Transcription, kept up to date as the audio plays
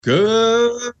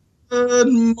Good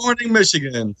morning,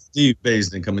 Michigan. Steve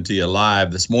Baisden coming to you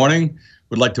live this morning.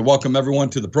 We'd like to welcome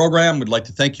everyone to the program. We'd like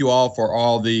to thank you all for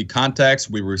all the contacts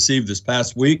we received this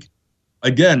past week.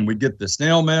 Again, we get the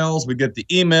snail mails, we get the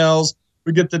emails,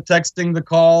 we get the texting, the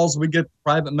calls, we get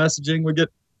private messaging, we get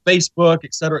Facebook,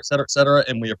 et cetera, et cetera, et cetera.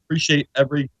 And we appreciate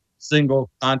every single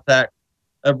contact,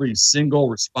 every single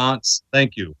response.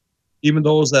 Thank you. Even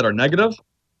those that are negative,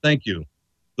 thank you.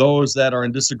 Those that are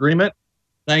in disagreement,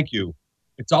 thank you.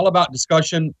 It's all about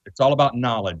discussion. It's all about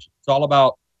knowledge. It's all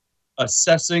about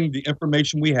assessing the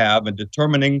information we have and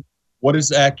determining what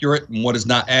is accurate and what is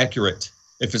not accurate.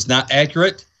 If it's not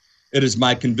accurate, it is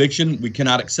my conviction we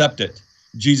cannot accept it.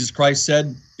 Jesus Christ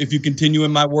said, if you continue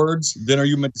in my words, then are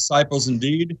you my disciples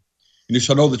indeed, and you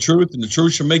shall know the truth, and the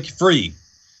truth shall make you free.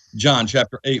 John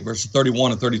chapter 8, verses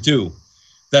 31 and 32.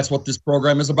 That's what this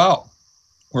program is about.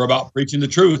 We're about preaching the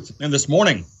truth. And this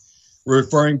morning, we're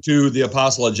referring to the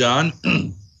Apostle of John.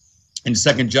 In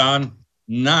 2 John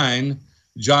 9,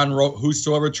 John wrote,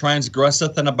 whosoever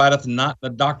transgresseth and abideth not the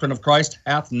doctrine of Christ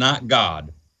hath not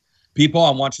God. People, I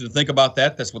want you to think about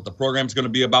that. That's what the program is going to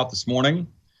be about this morning.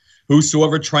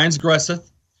 Whosoever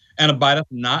transgresseth and abideth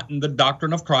not in the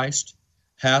doctrine of Christ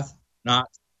hath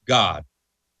not God.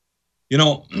 You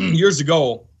know, years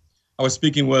ago, I was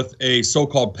speaking with a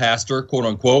so-called pastor, quote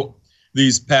unquote.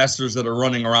 These pastors that are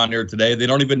running around here today, they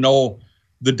don't even know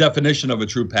the definition of a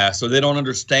true pastor. They don't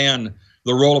understand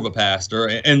the role of a pastor.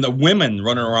 And the women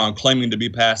running around claiming to be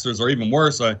pastors, or even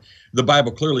worse, the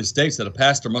Bible clearly states that a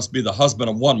pastor must be the husband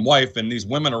of one wife, and these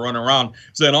women are running around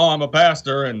saying, oh, I'm a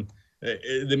pastor, and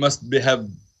they must have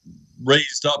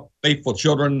raised up faithful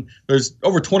children. There's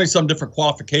over 20-some different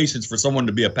qualifications for someone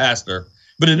to be a pastor.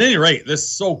 But at any rate, this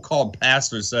so-called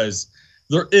pastor says,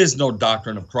 there is no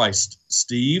doctrine of Christ,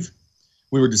 Steve.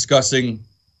 We were discussing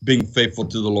being faithful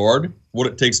to the Lord, what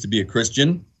it takes to be a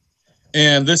Christian.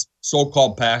 And this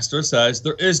so-called pastor says,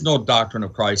 there is no doctrine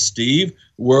of Christ, Steve.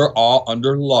 We're all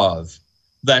under love.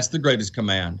 That's the greatest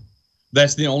command.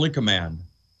 That's the only command.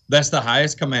 That's the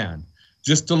highest command.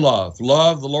 Just to love.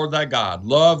 Love the Lord thy God.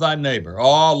 Love thy neighbor.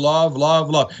 Oh, love, love,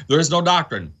 love. There is no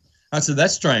doctrine. I said,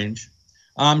 that's strange.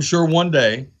 I'm sure one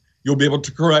day you'll be able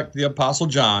to correct the Apostle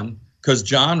John, because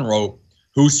John wrote,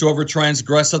 whosoever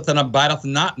transgresseth and abideth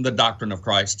not in the doctrine of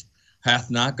Christ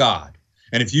hath not God.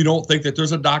 And if you don't think that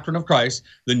there's a doctrine of Christ,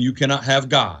 then you cannot have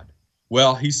God.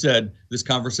 Well, he said this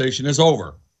conversation is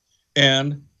over.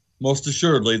 And most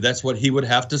assuredly, that's what he would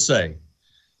have to say.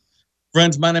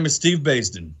 Friends, my name is Steve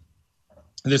Baisden.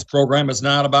 This program is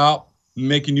not about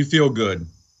making you feel good.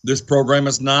 This program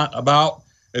is not about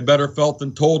a better felt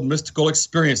than told mystical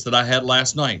experience that I had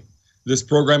last night. This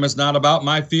program is not about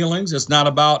my feelings. It's not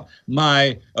about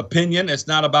my opinion. It's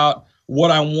not about what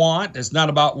I want. It's not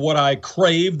about what I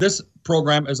crave. This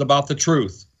program is about the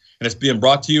truth, and it's being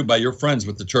brought to you by your friends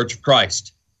with the Church of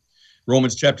Christ.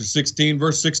 Romans chapter 16,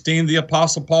 verse 16, the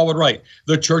Apostle Paul would write,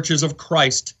 the churches of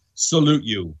Christ salute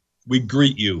you. We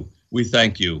greet you. We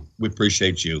thank you. We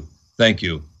appreciate you. Thank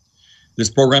you. This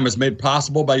program is made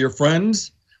possible by your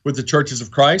friends with the Churches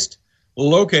of Christ,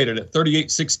 located at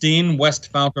 3816 West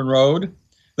Fountain Road.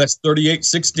 That's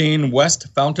 3816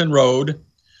 West Fountain Road,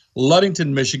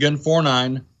 Ludington, Michigan,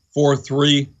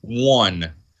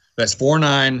 49431. That's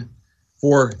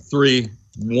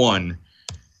 49431.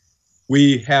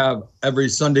 We have every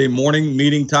Sunday morning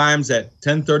meeting times at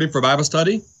 10:30 for Bible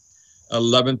study,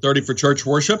 11:30 for church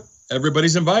worship.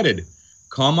 Everybody's invited.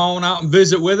 Come on out and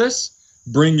visit with us.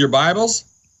 Bring your Bibles.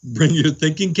 Bring your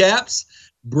thinking caps.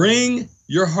 Bring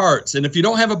your hearts. And if you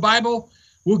don't have a Bible,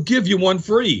 we'll give you one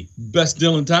free. Best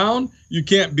deal in town. You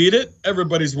can't beat it.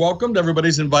 Everybody's welcomed.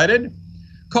 Everybody's invited.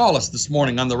 Call us this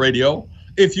morning on the radio.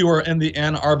 If you are in the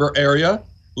Ann Arbor area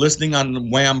listening on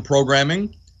WHAM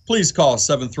programming, please call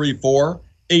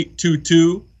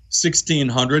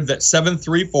 734-822-1600. That's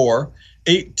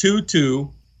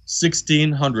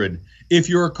 734-822-1600. If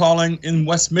you are calling in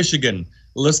West Michigan,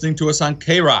 listening to us on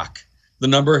K-Rock, the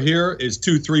number here is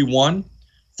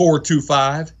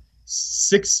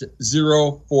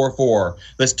 231-425-6044.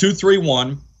 That's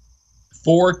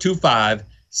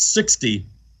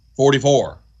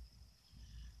 231-425-6044.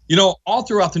 You know, all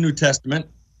throughout the New Testament,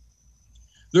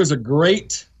 there's a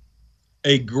great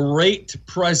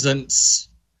presence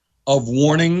of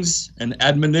warnings and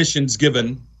admonitions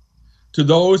given to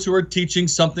those who are teaching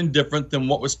something different than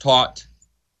what was taught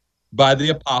by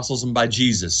the apostles and by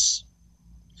Jesus.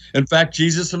 In fact,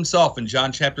 Jesus himself in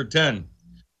John chapter 10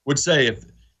 would say, if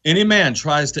any man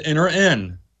tries to enter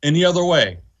in any other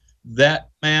way,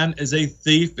 that man is a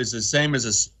thief, is the same as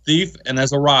a thief and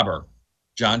as a robber.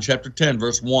 John chapter 10,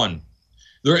 verse 1.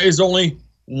 There is only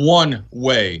one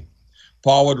way.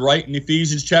 Paul would write in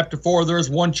Ephesians chapter 4, there is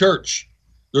one church,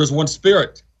 there's one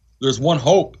spirit, there's one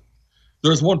hope,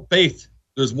 there's one faith,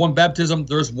 there's one baptism,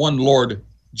 there's one Lord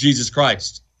Jesus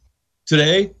Christ.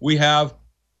 Today, we have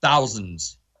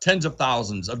thousands, tens of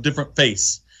thousands of different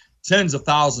faiths, tens of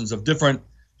thousands of different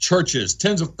churches,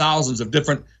 tens of thousands of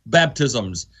different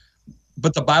baptisms.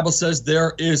 But the Bible says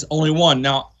there is only one.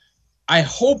 Now, I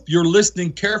hope you're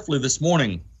listening carefully this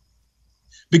morning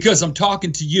because I'm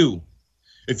talking to you.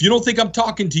 If you don't think I'm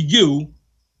talking to you,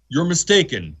 you're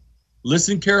mistaken.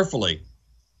 Listen carefully.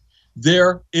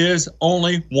 There is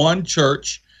only one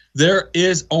church. There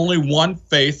is only one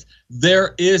faith.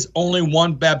 There is only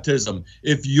one baptism.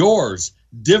 If yours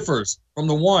differs from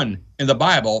the one in the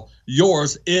Bible,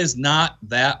 yours is not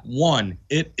that one.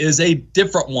 It is a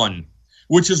different one,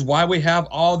 which is why we have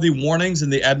all the warnings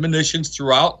and the admonitions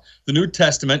throughout the New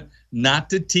Testament not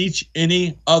to teach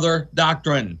any other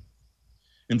doctrine.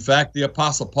 In fact, the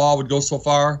Apostle Paul would go so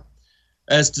far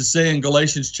as to say in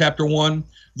Galatians chapter 1,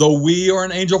 though we or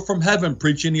an angel from heaven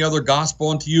preach any other gospel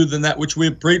unto you than that which we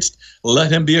have preached, let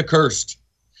him be accursed.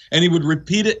 And he would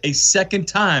repeat it a second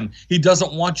time. He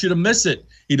doesn't want you to miss it.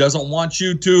 He doesn't want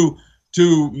you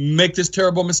to make this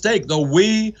terrible mistake. Though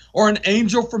we or an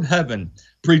angel from heaven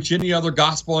preach any other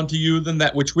gospel unto you than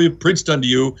that which we have preached unto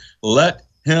you, let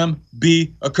him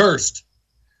be accursed.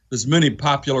 There's many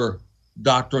popular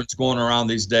doctrines going around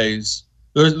these days.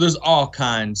 There's all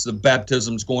kinds of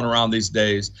baptisms going around these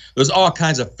days. There's all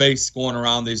kinds of faiths going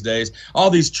around these days. All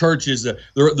these churches,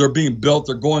 they're being built,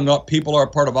 they're going up. People are a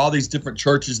part of all these different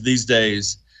churches these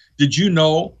days. Did you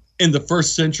know in the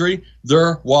first century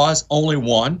there was only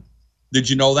one? Did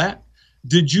you know that?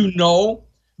 Did you know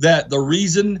that the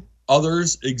reason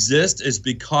others exist is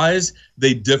because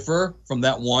they differ from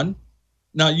that one?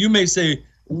 Now, you may say,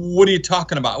 what are you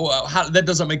talking about? Well, that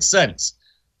doesn't make sense.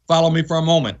 Follow me for a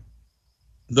moment.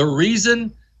 The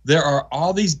reason there are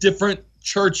all these different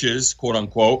churches, quote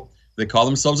unquote, they call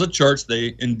themselves a church.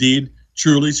 They indeed,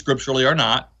 truly, scripturally are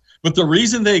not. But the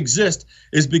reason they exist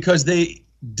is because they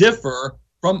differ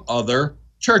from other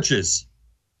churches.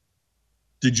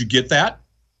 Did you get that?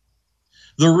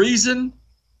 The reason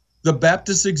the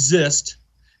Baptists exist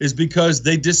is because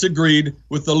they disagreed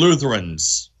with the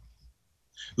Lutherans.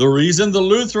 The reason the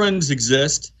Lutherans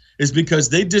exist is because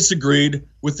they disagreed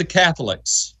with the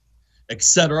Catholics,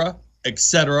 etc.,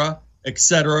 etc.,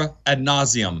 etc., ad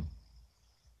nauseum.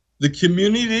 The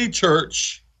community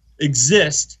church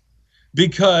exists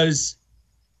because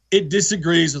it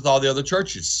disagrees with all the other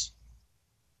churches.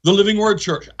 The Living Word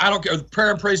Church, I don't care, the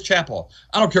Prayer and Praise Chapel,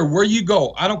 I don't care where you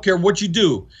go, I don't care what you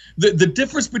do. The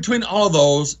difference between all of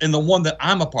those and the one that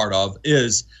I'm a part of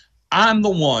is I'm the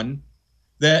one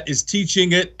that is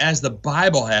teaching it as the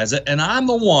Bible has it, and I'm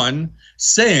the one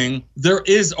saying there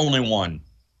is only one.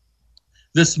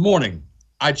 This morning,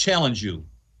 I challenge you.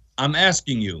 I'm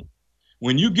asking you,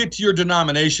 when you get to your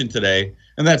denomination today,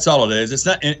 and that's all it is, it's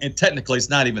not, and technically it's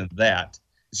not even that.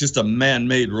 It's just a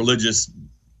man-made religious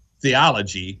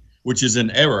theology, which is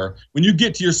in error. When you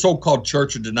get to your so-called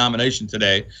church or denomination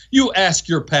today, you ask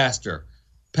your pastor,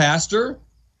 Pastor,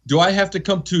 do I have to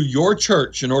come to your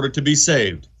church in order to be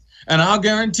saved? And I'll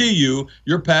guarantee you,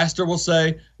 your pastor will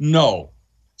say, no.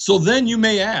 So then you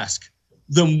may ask,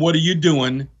 then what are you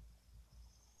doing?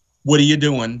 What are you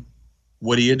doing?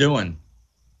 What are you doing?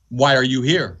 Why are you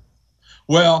here?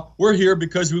 Well, we're here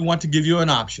because we want to give you an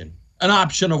option. An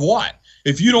option of what?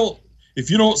 If you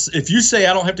say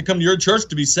I don't have to come to your church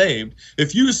to be saved,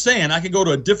 if you're saying I can go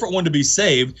to a different one to be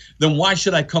saved, then why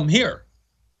should I come here?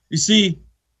 You see,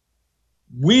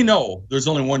 we know there's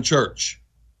only one church.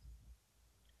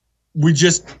 We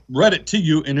just read it to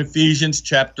you in Ephesians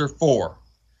chapter 4,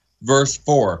 verse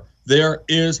 4. There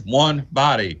is one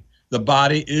body. The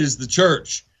body is the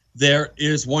church. There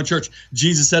is one church.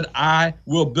 Jesus said, I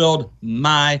will build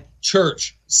my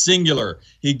church, singular.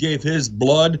 He gave his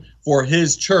blood for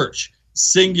his church,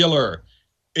 singular.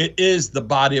 It is the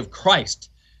body of Christ.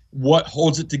 What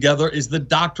holds it together is the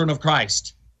doctrine of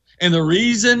Christ. And the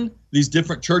reason these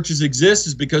different churches exist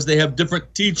is because they have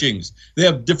different teachings. They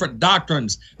have different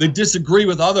doctrines. They disagree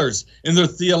with others in their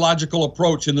theological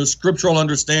approach, in their scriptural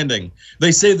understanding.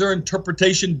 They say their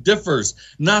interpretation differs.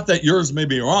 Not that yours may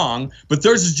be wrong, but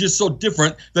theirs is just so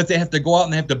different that they have to go out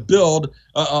and they have to build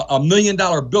a $1 million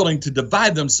building to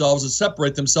divide themselves and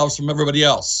separate themselves from everybody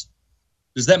else.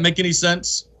 Does that make any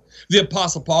sense? The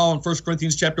Apostle Paul in 1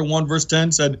 Corinthians chapter 1, verse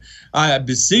 10 said, I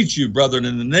beseech you, brethren,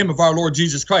 in the name of our Lord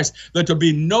Jesus Christ, that there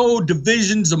be no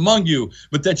divisions among you,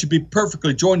 but that you be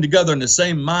perfectly joined together in the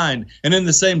same mind and in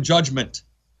the same judgment.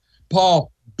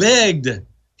 Paul begged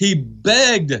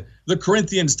the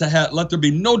Corinthians to let there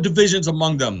be no divisions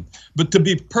among them, but to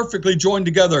be perfectly joined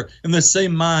together in the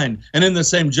same mind and in the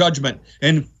same judgment.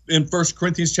 And in 1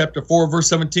 Corinthians chapter 4, verse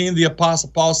 17, the Apostle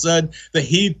Paul said that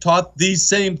he taught the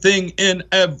same thing in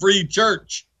every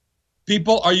church.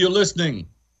 People, are you listening?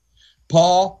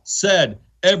 Paul said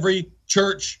every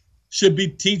church should be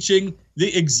teaching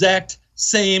the exact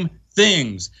same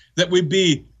things, that we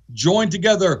be joined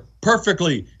together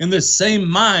perfectly in the same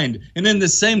mind and in the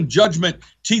same judgment,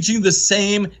 teaching the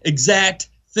same exact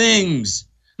things.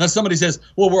 Now somebody says,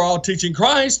 well, we're all teaching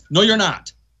Christ. No, you're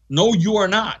not. No, you are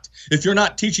not. If you're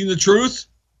not teaching the truth,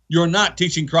 you're not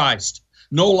teaching Christ.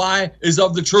 No lie is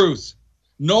of the truth.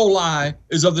 No lie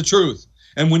is of the truth.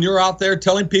 And when you're out there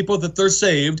telling people that they're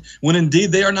saved, when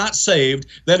indeed they are not saved,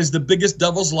 that is the biggest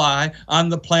devil's lie on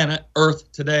the planet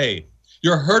Earth today.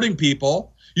 You're hurting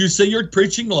people. You say you're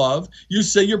preaching love. You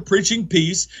say you're preaching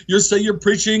peace. You say you're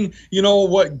preaching,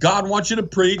 what God wants you to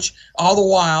preach. All the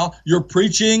while, you're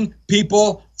preaching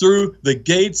people through the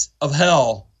gates of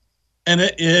hell. And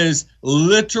it is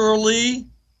literally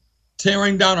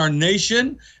tearing down our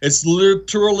nation. It's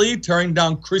literally tearing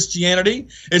down Christianity.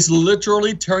 It's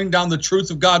literally tearing down the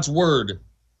truth of God's word.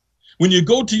 When you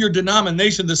go to your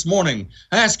denomination this morning,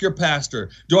 ask your pastor,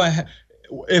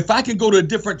 if I can go to a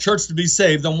different church to be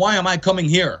saved, then why am I coming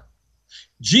here?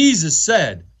 Jesus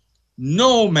said,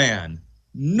 no man,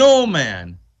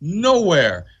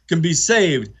 nowhere can be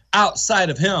saved outside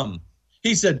of him.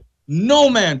 He said, no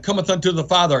man cometh unto the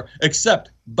Father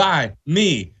except by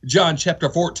me. John chapter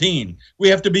 14. We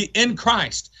have to be in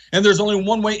Christ, and there's only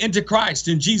one way into Christ.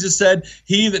 And Jesus said,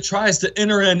 he that tries to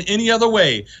enter in any other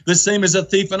way, the same as a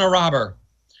thief and a robber.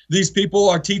 These people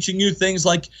are teaching you things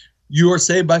like you are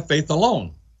saved by faith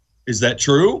alone. Is that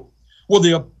true?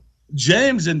 Well,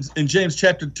 James in James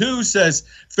chapter 2 says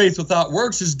faith without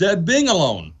works is dead being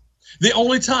alone. The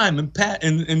only time in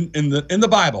the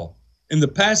Bible, in the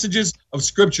passages of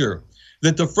Scripture,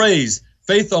 that the phrase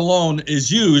faith alone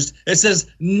is used, it says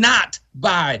not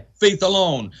by faith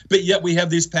alone. But yet we have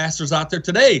these pastors out there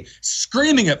today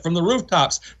screaming it from the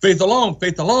rooftops, faith alone,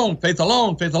 faith alone, faith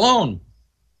alone, faith alone.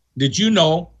 Did you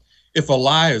know if a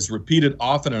lie is repeated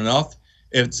often enough,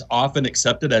 it's often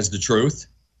accepted as the truth?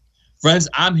 Friends,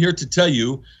 I'm here to tell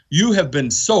you, you have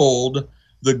been sold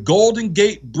the Golden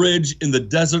Gate Bridge in the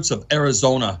deserts of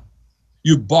Arizona.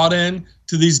 You've bought in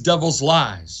to these devil's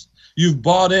lies. You've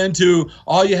bought into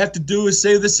all you have to do is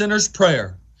say the sinner's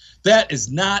prayer. That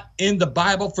is not in the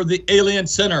Bible for the alien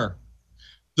sinner.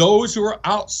 Those who are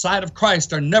outside of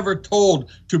Christ are never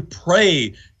told to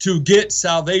pray to get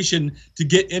salvation, to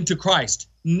get into Christ.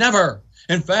 Never.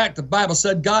 In fact, the Bible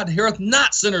said God heareth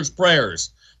not sinners'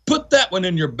 prayers. Put that one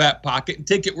in your back pocket and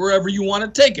take it wherever you want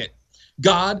to take it.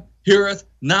 God heareth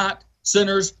not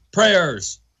sinners'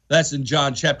 prayers. That's in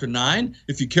John chapter 9.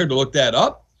 If you care to look that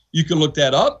up, you can look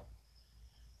that up.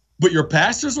 But your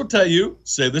pastors will tell you,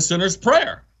 say the sinner's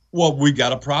prayer. Well, we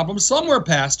got a problem somewhere,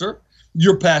 pastor.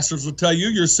 Your pastors will tell you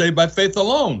you're saved by faith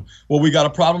alone. Well, we got a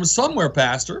problem somewhere,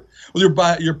 pastor.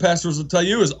 Well, your pastors will tell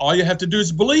you is all you have to do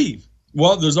is believe.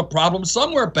 Well, there's a problem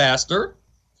somewhere, pastor.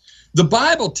 The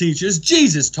Bible teaches,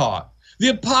 Jesus taught, the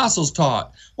apostles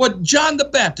taught, what John the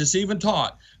Baptist even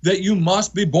taught, that you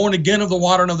must be born again of the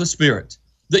water and of the Spirit,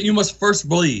 that you must first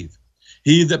believe.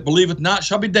 He that believeth not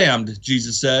shall be damned,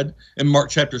 Jesus said in Mark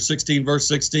chapter 16, verse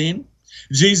 16.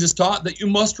 Jesus taught that you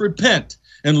must repent.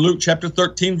 In Luke chapter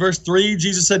 13, verse 3,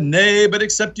 Jesus said, nay, but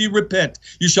except ye repent,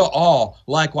 you shall all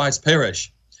likewise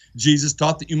perish. Jesus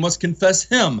taught that you must confess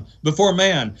him before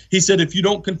man. He said, if you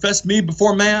don't confess me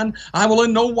before man, I will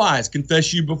in no wise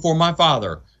confess you before my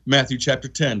Father. Matthew chapter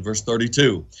 10, verse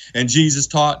 32. And Jesus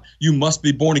taught, you must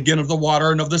be born again of the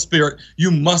water and of the Spirit.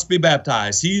 You must be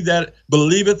baptized. He that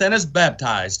believeth and is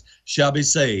baptized shall be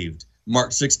saved.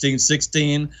 Mark 16,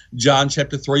 16, John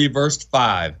chapter 3, verse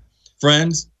 5.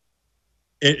 Friends,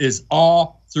 it is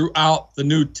all throughout the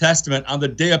New Testament. On the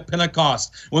day of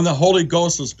Pentecost, when the Holy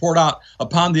Ghost was poured out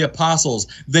upon the apostles,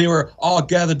 they were all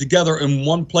gathered together in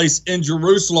one place in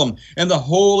Jerusalem. And the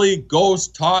Holy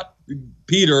Ghost taught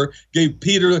Peter, gave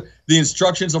Peter the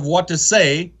instructions of what to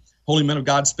say. Holy men of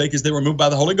God spake as they were moved by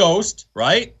the Holy Ghost,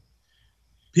 right?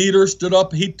 Peter stood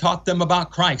up. He taught them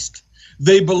about Christ.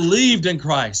 They believed in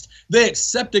Christ. They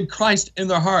accepted Christ in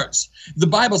their hearts. The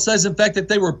Bible says, in fact, that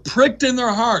they were pricked in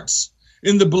their hearts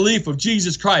in the belief of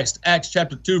Jesus Christ, Acts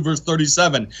chapter 2, verse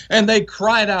 37. And they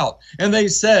cried out, and they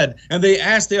said, and they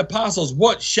asked the apostles,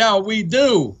 what shall we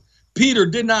do? Peter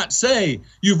did not say,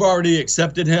 you've already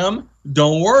accepted him.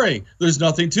 Don't worry, there's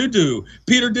nothing to do.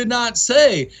 Peter did not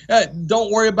say,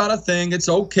 don't worry about a thing. It's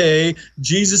okay.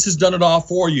 Jesus has done it all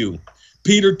for you.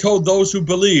 Peter told those who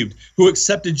believed, who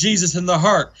accepted Jesus in their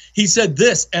heart, he said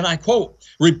this, and I quote,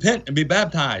 "Repent and be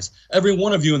baptized, every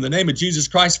one of you, in the name of Jesus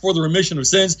Christ for the remission of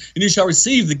sins, and you shall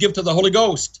receive the gift of the Holy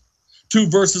Ghost." 2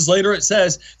 verses later it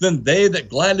says, "Then they that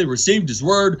gladly received his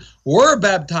word were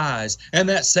baptized, and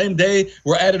that same day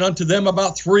were added unto them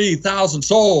about 3,000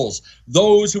 souls."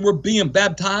 Those who were being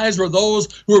baptized were those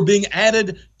who were being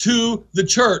added to the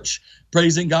church,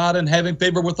 praising God and having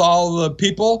favor with all the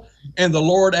people. And the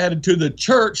Lord added to the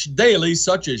church daily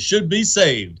such as should be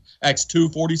saved. Acts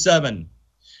 2:47.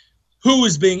 Who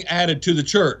is being added to the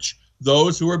church?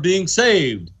 Those who are being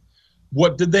saved.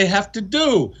 What did they have to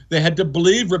do? They had to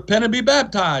believe, repent, and be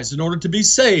baptized in order to be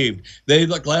saved. They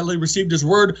that gladly received his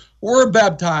word were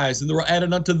baptized, and there were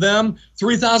added unto them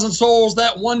 3,000 souls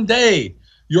that one day.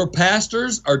 Your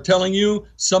pastors are telling you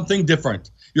something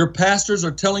different. Your pastors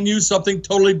are telling you something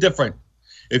totally different.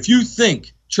 If you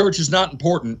think church is not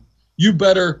important, you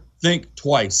better think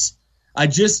twice. I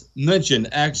just mentioned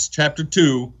Acts chapter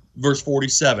 2, verse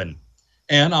 47,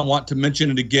 and I want to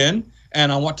mention it again. And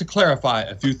I want to clarify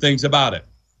a few things about it.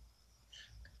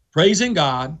 Praising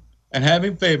God and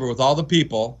having favor with all the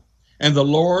people, and the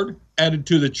Lord added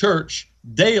to the church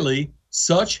daily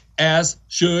such as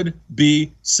should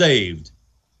be saved.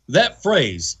 That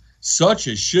phrase, such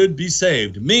as should be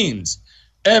saved, means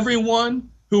everyone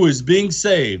who is being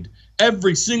saved,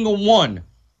 every single one,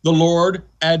 the Lord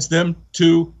adds them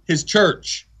to his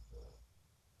church.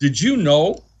 Did you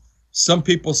know some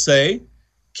people say,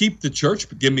 "Keep the church,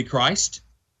 but give me Christ"?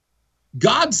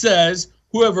 God says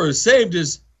whoever is saved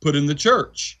is put in the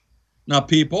church. Now,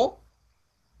 people,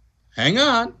 hang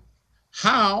on.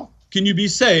 How can you be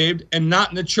saved and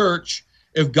not in the church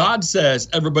if God says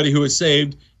everybody who is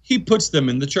saved, he puts them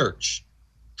in the church?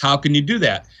 How can you do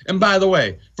that? And by the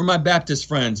way, for my Baptist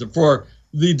friends and for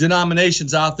the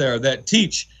denominations out there that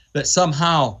teach that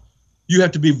somehow you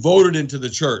have to be voted into the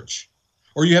church,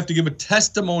 or you have to give a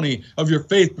testimony of your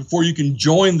faith before you can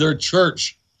join their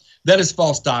church, that is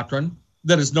false doctrine.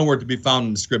 That is nowhere to be found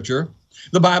in the scripture.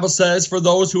 The Bible says for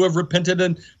those who have repented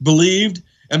and believed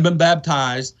and been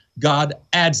baptized, God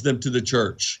adds them to the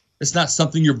church. It's not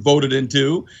something you're voted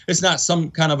into. It's not some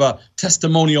kind of a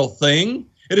testimonial thing.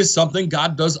 It is something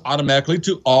God does automatically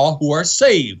to all who are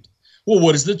saved. Well,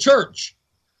 what is the church?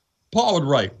 Paul would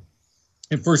write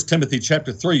in 1 Timothy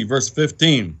chapter 3, verse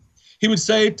 15. He would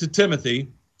say to Timothy,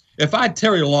 "If I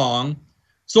tarry long,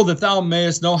 so that thou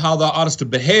mayest know how thou oughtest to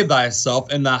behave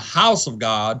thyself in the house of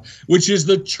God, which is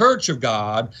the church of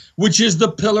God, which is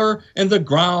the pillar and the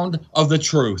ground of the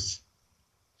truth."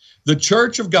 The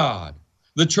church of God,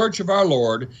 the church of our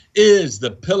Lord, is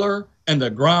the pillar and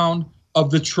the ground of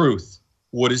the truth.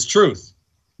 What is truth?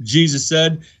 Jesus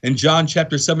said in John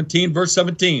chapter 17, verse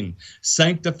 17,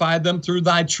 "Sanctify them through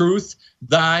thy truth.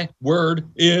 Thy word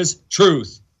is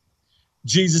truth."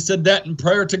 Jesus said that in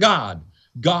prayer to God.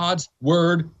 God's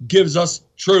word gives us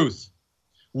truth.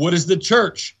 What is the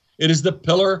church? It is the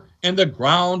pillar and the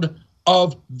ground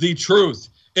of the truth.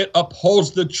 It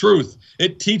upholds the truth.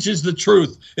 It teaches the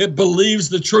truth. It believes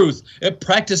the truth. It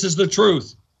practices the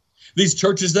truth. These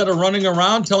churches that are running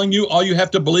around telling you all you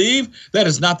have to believe, that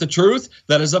is not the truth.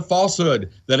 That is a falsehood.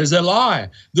 That is a lie.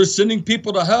 They're sending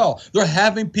people to hell. They're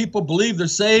having people believe they're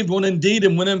saved when indeed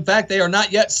and when in fact they are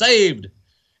not yet saved.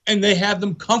 And they have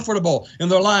them comfortable in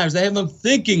their lives. They have them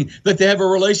thinking that they have a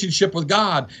relationship with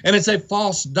God. And it's a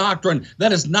false doctrine.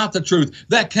 That is not the truth.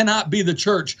 That cannot be the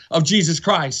church of Jesus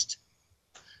Christ.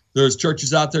 There's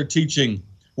churches out there teaching,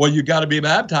 well, you got to be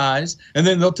baptized. And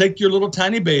then they'll take your little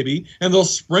tiny baby and they'll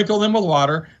sprinkle them with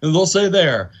water. And they'll say,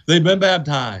 there, they've been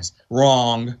baptized.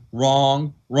 Wrong,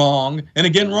 wrong, wrong, and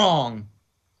again wrong.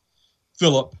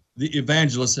 Philip, the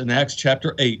evangelist in Acts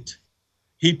chapter 8,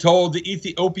 he told the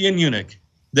Ethiopian eunuch,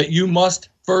 that you must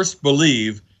first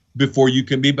believe before you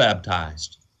can be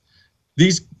baptized.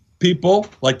 These people,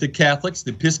 like the Catholics,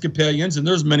 the Episcopalians, and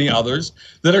there's many others,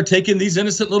 that are taking these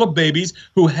innocent little babies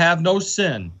who have no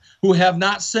sin, who have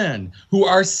not sinned, who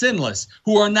are sinless,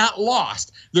 who are not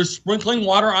lost. They're sprinkling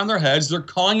water on their heads. They're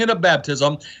calling it a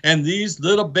baptism. And these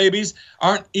little babies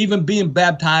aren't even being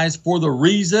baptized for the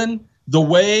reason, the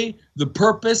way, the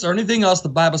purpose, or anything else the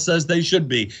Bible says they should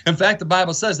be. In fact, the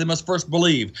Bible says they must first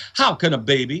believe. How can a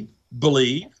baby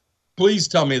believe? Please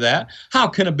tell me that. How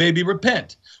can a baby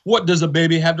repent? What does a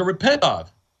baby have to repent of?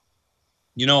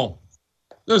 You know,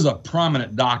 there's a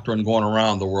prominent doctrine going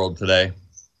around the world today.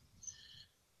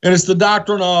 And it's the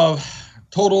doctrine of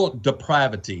total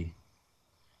depravity.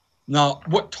 Now,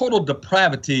 what total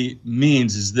depravity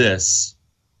means is this.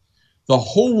 The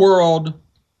whole world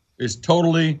is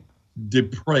totally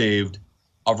depraved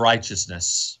of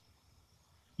righteousness.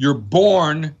 You're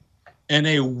born in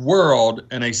a world,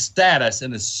 in a status,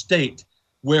 in a state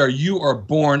where you are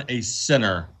born a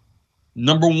sinner.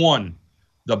 Number one,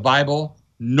 the Bible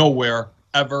nowhere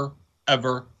ever,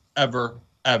 ever, ever,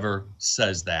 ever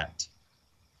says that.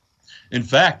 In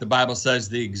fact, the Bible says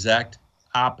the exact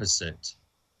opposite.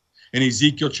 In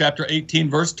Ezekiel chapter 18,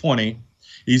 verse 20,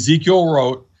 Ezekiel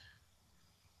wrote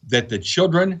that the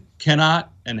children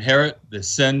cannot inherit the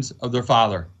sins of their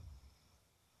father.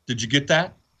 Did you get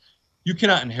that? You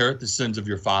cannot inherit the sins of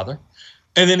your father.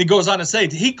 And then he goes on to say,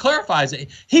 he clarifies it.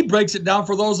 He breaks it down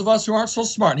for those of us who aren't so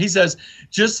smart. And he says,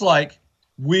 just like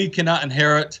we cannot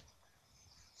inherit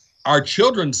our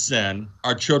children's sin,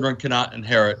 our children cannot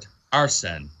inherit our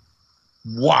sin.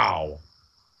 Wow.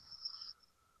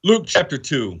 Luke chapter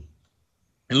 2.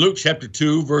 In Luke chapter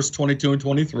 2, verse 22 and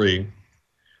 23,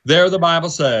 there the Bible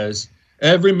says,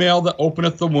 every male that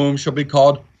openeth the womb shall be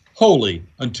called holy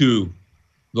unto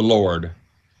the Lord.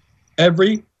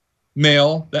 Every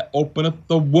male that openeth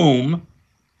the womb,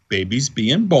 babies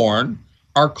being born,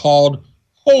 are called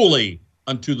holy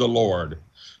unto the Lord.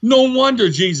 No wonder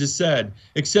Jesus said,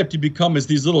 except you become as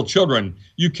these little children,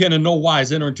 you can in no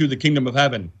wise enter into the kingdom of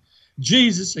heaven.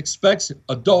 Jesus expects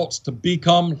adults to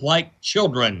become like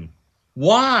children.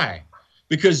 Why?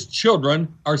 Because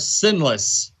children are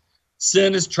sinless.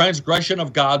 Sin is transgression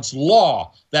of God's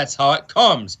law. That's how it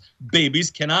comes.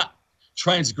 Babies cannot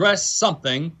transgress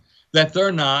something that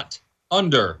they're not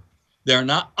under. They're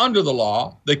not under the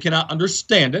law. They cannot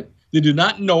understand it. They do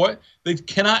not know it. They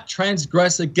cannot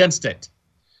transgress against it.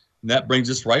 And that brings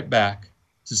us right back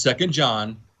to 2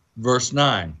 John, verse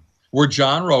 9, where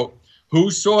John wrote,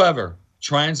 whosoever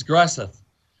transgresseth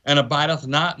and abideth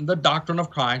not in the doctrine of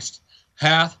Christ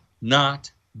hath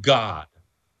not God.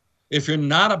 If you're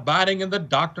not abiding in the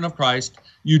doctrine of Christ,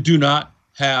 you do not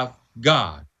have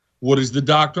God. What is the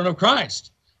doctrine of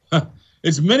Christ?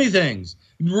 It's many things.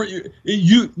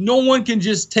 No one can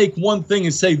just take one thing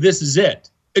and say, this is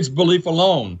it. It's belief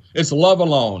alone. It's love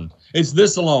alone. It's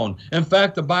this alone. In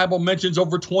fact, the Bible mentions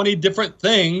over 20 different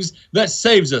things that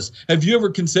saves us. Have you ever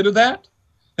considered that?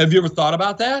 Have you ever thought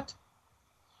about that?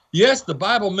 Yes, the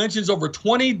Bible mentions over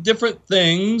 20 different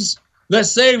things that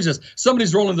saves us.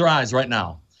 Somebody's rolling their eyes right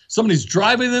now. Somebody's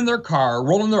driving in their car,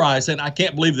 rolling their eyes, saying, I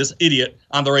can't believe this idiot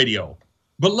on the radio.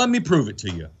 But let me prove it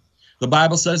to you. The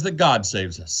Bible says that God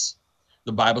saves us.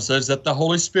 The Bible says that the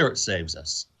Holy Spirit saves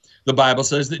us. The Bible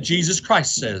says that Jesus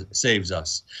Christ saves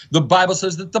us. The Bible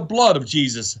says that the blood of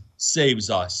Jesus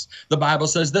saves us. The Bible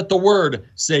says that the Word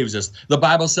saves us. The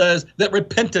Bible says that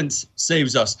repentance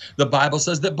saves us. The Bible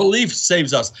says that belief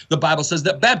saves us. The Bible says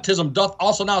that baptism doth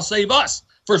also now save us.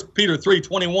 1 Peter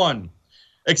 3:21,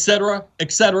 etc.,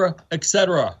 etc.,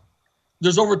 etc.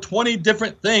 There's over 20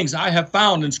 different things I have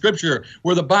found in Scripture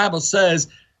where the Bible says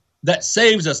that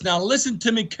saves us. Now listen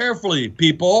to me carefully,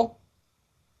 people.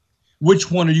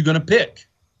 Which one are you going to pick?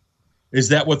 Is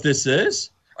that what this is?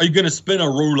 Are you going to spin a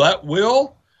roulette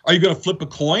wheel? Are you going to flip a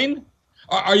coin?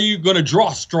 Are you going to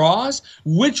draw straws?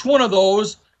 Which one of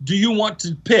those do you want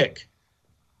to pick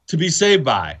to be saved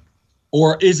by?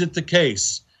 Or is it the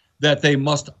case that they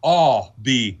must all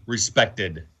be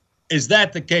respected? Is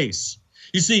that the case?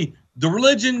 You see, the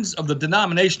religions of the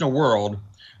denominational world,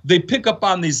 they pick up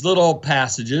on these little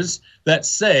passages that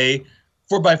say,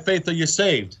 for by faith are you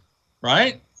saved,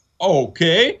 right?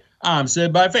 Okay, I'm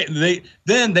saved by faith.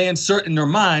 Then they insert in their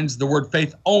minds the word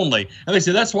faith only. And they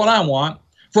say, that's what I want.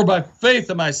 For by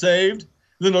faith am I saved.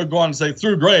 Then they'll go on and say,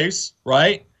 through grace,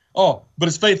 right? Oh, but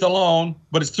it's faith alone,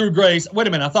 but it's through grace. Wait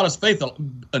a minute, I thought it's faith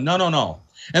alone. No.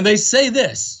 And they say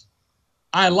this.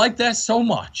 I like that so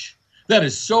much. That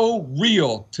is so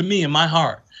real to me in my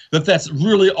heart, that that's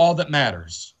really all that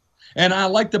matters. And I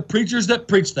like the preachers that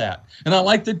preach that. And I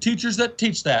like the teachers that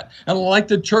teach that. And I like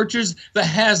the churches that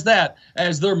has that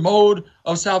as their mode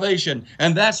of salvation.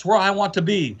 And that's where I want to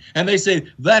be. And they say,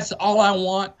 that's all I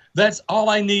want. That's all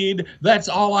I need. That's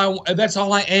all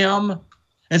I am.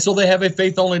 And so they have a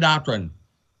faith-only doctrine.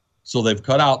 So they've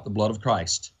cut out the blood of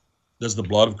Christ. Does the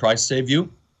blood of Christ save you?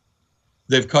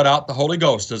 They've cut out the Holy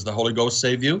Ghost. Does the Holy Ghost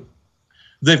save you?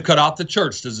 They've cut out the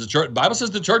church. Does the church? The Bible says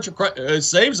the church of Christ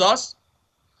saves us.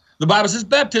 The Bible says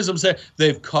baptism says.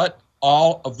 They've cut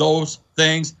all of those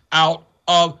things out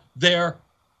of their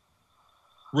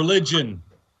religion.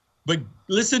 But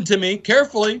listen to me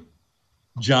carefully.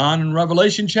 John in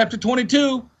Revelation chapter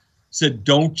 22 said,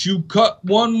 don't you cut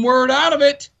one word out of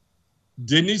it.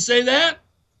 Didn't he say that?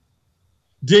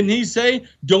 Didn't he say,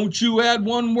 don't you add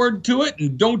one word to it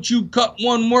and don't you cut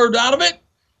one word out of it?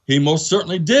 He most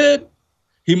certainly did.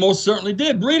 He most certainly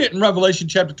did. Read it in Revelation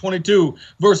chapter 22,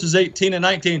 verses 18 and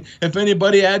 19. If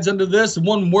anybody adds unto this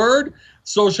one word,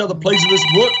 so shall the place of this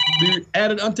book be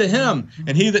added unto him.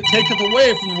 And he that taketh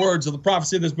away from the words of the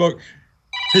prophecy of this book,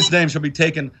 his name shall be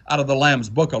taken out of the Lamb's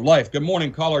book of life. Good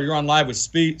morning, caller. You're on live with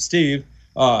Steve.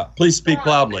 Please speak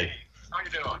loudly. How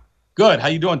you doing? Good. How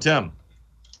you doing, Tim?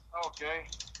 Okay.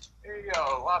 Hey,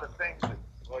 a lot of things that,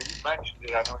 well, you mentioned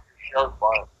it. I know you're sharp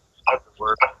on it.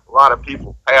 Where a lot of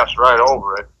people pass right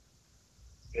over it.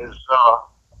 Is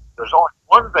there's only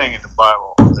one thing in the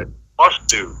Bible that you must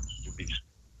do to be saved.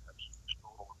 That's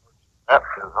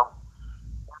baptism.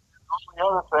 And all the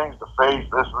other things, the faith,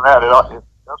 this and that. It doesn't it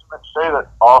say that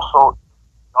also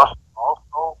must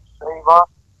also save us?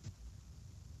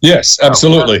 Yes,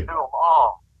 absolutely. We got to do them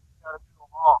all.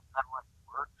 Kind of like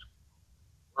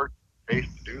works, faith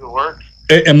to do the work.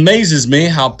 It amazes me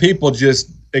how people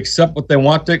just accept what they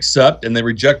want to accept and they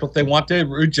reject what they want to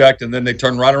reject, and then they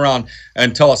turn right around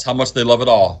and tell us how much they love it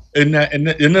all. Isn't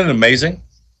it amazing?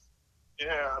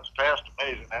 Yeah, it's past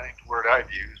amazing. That ain't the word I'd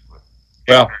use. But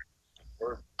well,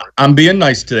 I'm being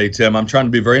nice today, Tim. I'm trying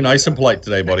to be very nice and polite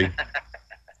today, buddy.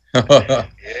 Yeah.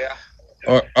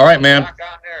 All right, man. Knock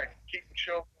on there and keep the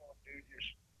show going, dude.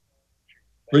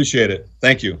 Appreciate it.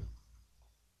 Thank you.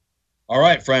 All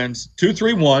right, friends,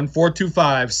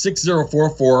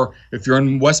 231-425-6044 if you're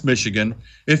in West Michigan.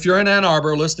 If you're in Ann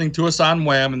Arbor listening to us on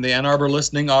WHAM in the Ann Arbor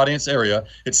listening audience area,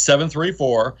 it's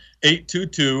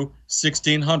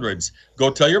 734-822-1600.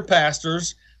 Go tell your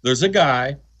pastors there's a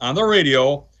guy on the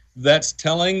radio that's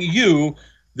telling you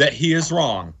that he is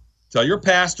wrong. Tell your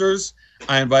pastors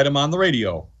I invite him on the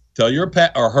radio. Tell your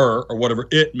or her or whatever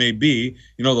it may be.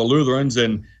 You know, the Lutherans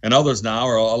and others now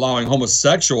are allowing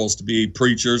homosexuals to be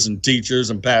preachers and teachers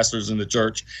and pastors in the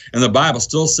church. And the Bible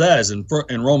still says in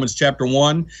Romans chapter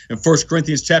 1, in 1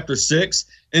 Corinthians chapter 6,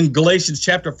 in Galatians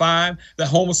chapter 5, that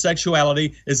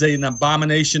homosexuality is an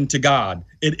abomination to God.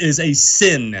 It is a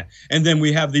sin. And then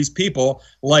we have these people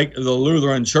like the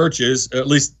Lutheran churches, at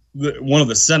least one of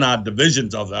the synod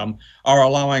divisions of them, are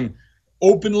allowing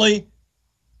openly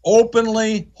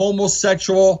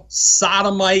homosexual,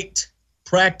 sodomite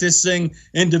practicing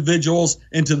individuals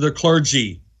into their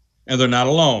clergy. And they're not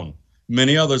alone.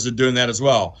 Many others are doing that as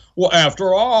well. Well,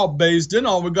 after all, Baisden,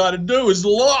 all we got to do is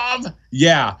love.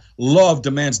 Yeah, love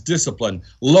demands discipline.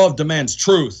 Love demands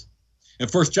truth. In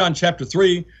 1 John chapter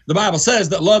 3, the Bible says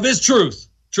that love is truth.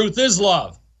 Truth is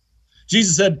love.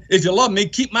 Jesus said, if you love me,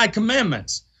 keep my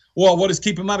commandments. Well, what is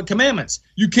keeping my commandments?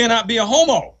 You cannot be a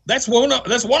homo. That's one of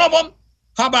them.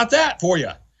 How about that for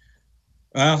you?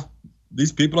 Well,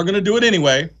 these people are going to do it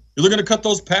anyway. They're going to cut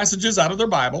those passages out of their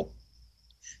Bible,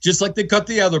 just like they cut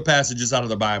the other passages out of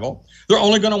their Bible. They're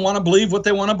only going to want to believe what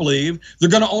they want to believe. They're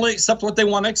going to only accept what they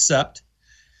want to accept.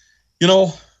 You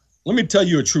know, let me tell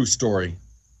you a true story.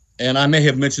 And I may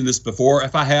have mentioned this before.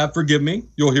 If I have, forgive me.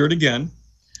 You'll hear it again.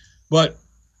 But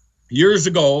years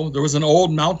ago, there was an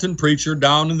old mountain preacher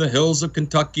down in the hills of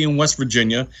Kentucky and West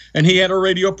Virginia, and he had a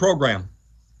radio program.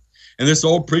 And this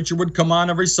old preacher would come on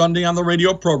every Sunday on the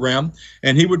radio program,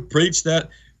 and he would preach that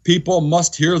people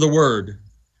must hear the word.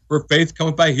 For faith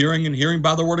cometh by hearing, and hearing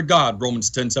by the word of God, Romans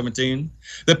 10:17.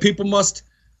 That people must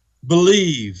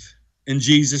believe in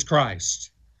Jesus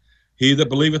Christ. He that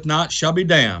believeth not shall be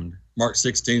damned, Mark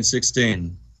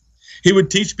 16:16. He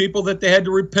would teach people that they had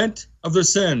to repent of their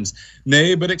sins.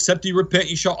 Nay, but except ye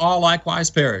repent, ye shall all likewise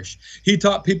perish. He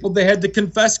taught people they had to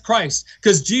confess Christ,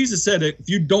 because Jesus said, if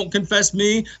you don't confess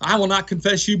me, I will not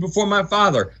confess you before my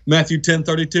Father, Matthew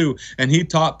 10:32. And he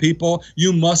taught people,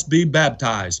 you must be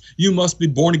baptized. You must be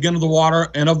born again of the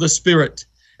water and of the Spirit.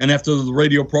 And after the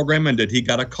radio program ended, he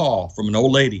got a call from an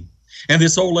old lady. And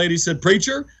this old lady said,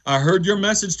 preacher, I heard your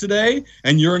message today,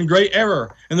 and you're in great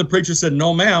error. And the preacher said,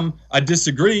 no, ma'am, I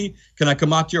disagree. Can I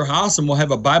come out to your house and we'll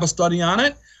have a Bible study on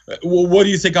it? Well, what do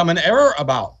you think I'm in error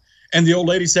about? And the old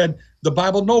lady said, the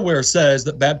Bible nowhere says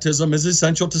that baptism is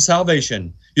essential to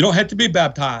salvation. You don't have to be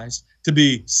baptized to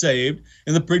be saved.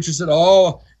 And the preacher said,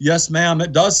 oh, yes, ma'am,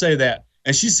 it does say that.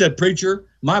 And she said, preacher,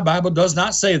 my Bible does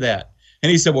not say that. And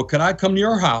he said, well, can I come to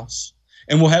your house?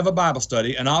 And we'll have a Bible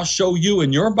study, and I'll show you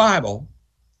in your Bible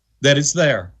that it's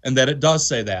there and that it does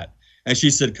say that. And she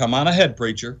said, come on ahead,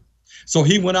 preacher. So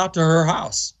he went out to her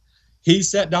house. He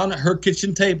sat down at her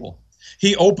kitchen table.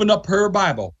 He opened up her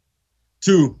Bible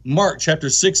to Mark chapter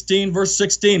 16, verse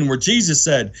 16, where Jesus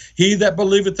said, he that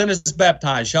believeth and is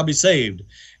baptized shall be saved.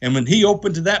 And when he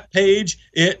opened to that page,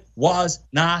 it was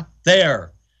not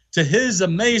there. To his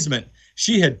amazement,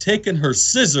 she had taken her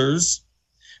scissors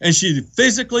and she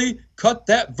physically cut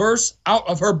that verse out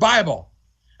of her Bible.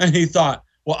 And he thought,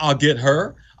 well, I'll get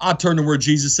her. I'll turn to where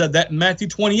Jesus said that in Matthew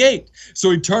 28.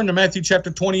 So he turned to Matthew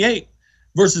chapter 28.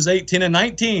 Verses 18 and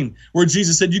 19, where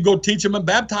Jesus said, you go teach them and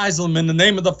baptize them in the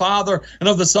name of the Father and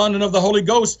of the Son and of the Holy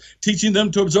Ghost, teaching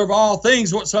them to observe all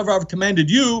things whatsoever I've commanded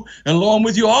you, and lo, I'm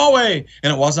with you always.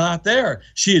 And it was not there.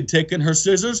 She had taken her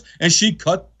scissors and she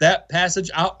cut that passage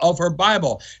out of her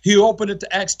Bible. He opened it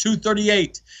to Acts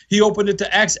 2:38. He opened it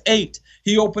to Acts 8.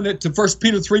 He opened it to 1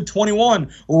 Peter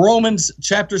 3:21, Romans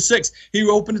chapter 6. He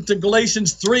opened it to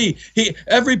Galatians 3.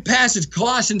 Every passage,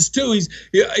 Colossians 2.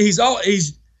 He's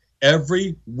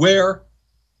everywhere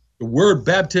the word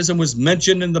baptism was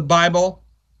mentioned in the Bible,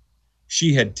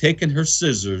 she had taken her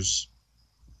scissors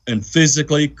and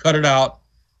physically cut it out,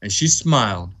 and she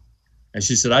smiled. And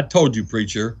she said, I told you,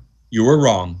 preacher, you were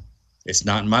wrong. It's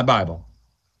not in my Bible.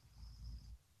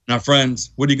 Now,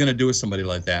 friends, what are you going to do with somebody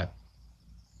like that?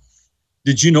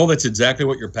 Did you know that's exactly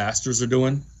what your pastors are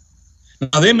doing?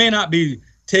 Now, they may not be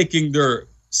taking their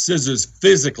scissors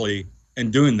physically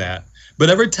and doing that, but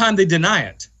every time they deny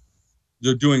it,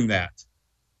 they're doing that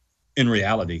in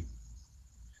reality.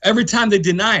 Every time they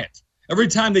deny it, every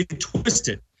time they twist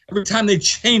it, every time they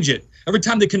change it, every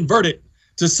time they convert it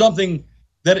to something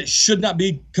that it should not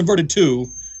be converted to,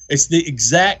 it's the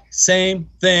exact same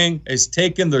thing as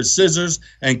taking their scissors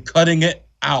and cutting it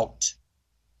out.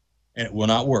 And it will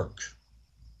not work.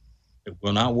 It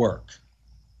will not work.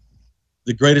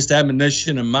 The greatest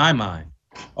admonition in my mind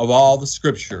of all the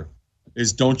scripture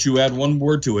is don't you add one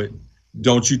word to it.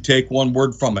 Don't you take one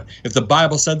word from it. If the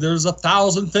Bible said there's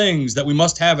 1,000 things that we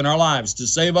must have in our lives to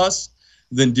save us,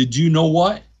 then did you know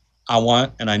what? I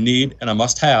want and I need and I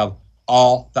must have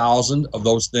all 1,000 of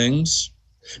those things.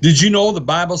 Did you know the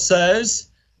Bible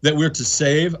says that we're to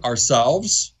save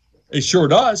ourselves? It sure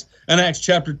does. In Acts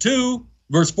chapter 2,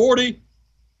 verse 40,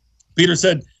 Peter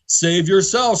said, save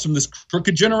yourselves from this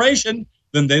crooked generation.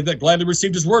 Then they that gladly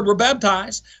received his word were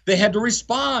baptized. They had to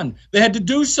respond. They had to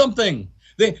do something.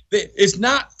 It's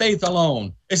not faith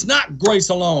alone. It's not grace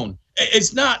alone.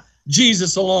 It's not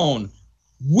Jesus alone.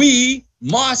 We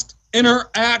must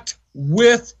interact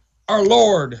with our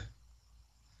Lord.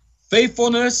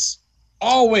 Faithfulness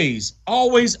always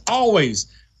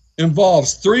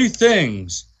involves three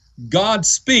things. God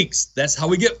speaks. That's how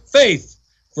we get faith.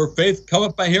 For faith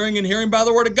cometh by hearing, and hearing by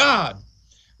the word of God.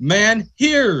 Man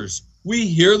hears. We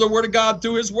hear the word of God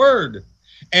through his word.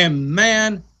 And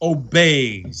man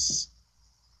obeys.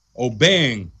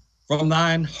 Obeying from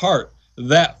thine heart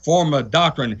that form of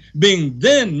doctrine, being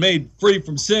then made free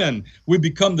from sin, we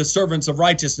become the servants of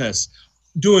righteousness.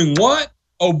 Doing what?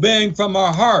 Obeying from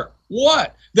our heart.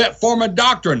 What? That form of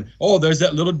doctrine. Oh, there's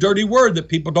that little dirty word that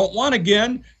people don't want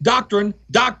again. Doctrine.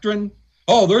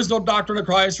 Oh, there's no doctrine of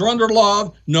Christ. We're under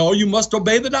love. No, you must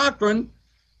obey the doctrine.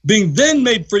 Being then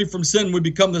made free from sin, we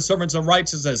become the servants of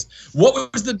righteousness.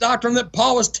 What was the doctrine that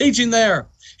Paul was teaching there?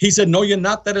 He said, know ye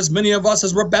not that as many of us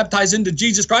as were baptized into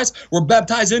Jesus Christ were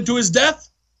baptized into his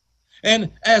death? And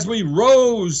as we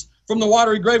rose from the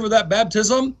watery grave of that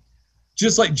baptism,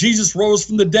 just like Jesus rose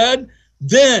from the dead,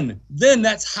 then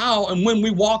that's how and when we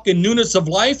walk in newness of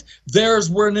life, there's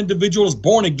where an individual is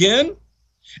born again.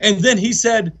 And then he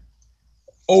said,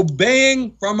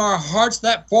 obeying from our hearts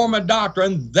that form of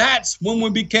doctrine, that's when we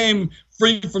became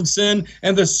free from sin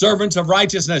and the servants of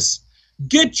righteousness.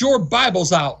 Get your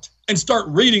Bibles out and start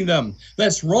reading them.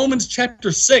 That's Romans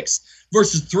chapter 6,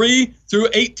 verses 3 through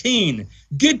 18.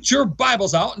 Get your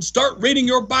Bibles out and start reading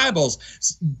your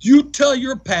Bibles. You tell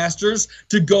your pastors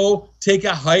to go take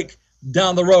a hike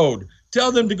down the road.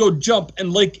 Tell them to go jump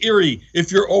in Lake Erie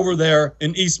if you're over there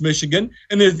in East Michigan.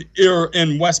 And if you're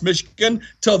in West Michigan,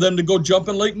 tell them to go jump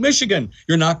in Lake Michigan.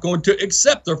 You're not going to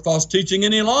accept their false teaching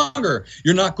any longer.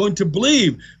 You're not going to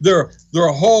believe their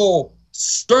whole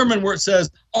sermon where it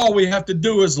says, all we have to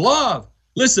do is love.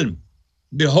 Listen,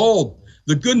 behold,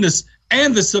 the goodness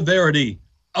and the severity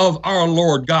of our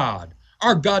Lord God.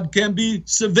 Our God can be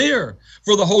severe,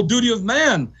 for the whole duty of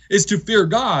man is to fear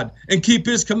God and keep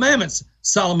his commandments.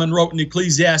 Solomon wrote in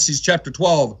Ecclesiastes chapter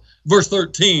 12, verse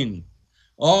 13.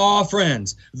 Oh,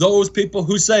 friends, those people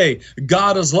who say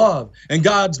God is love and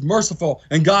God's merciful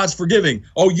and God's forgiving.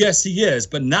 Oh, yes, he is,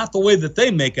 but not the way that they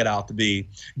make it out to be.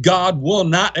 God will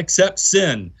not accept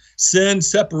sin. Sin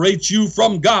separates you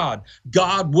from God.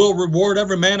 God will reward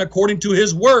every man according to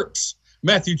his works.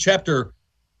 Matthew chapter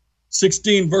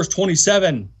 16, verse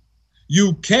 27.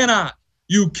 You cannot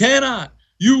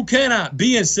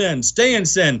be in sin, stay in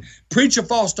sin, preach a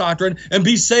false doctrine, and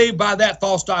be saved by that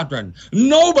false doctrine.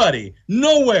 Nobody,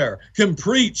 nowhere can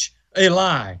preach a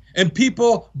lie, and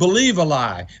people believe a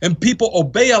lie, and people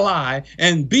obey a lie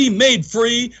and be made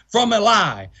free from a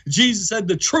lie. Jesus said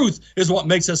the truth is what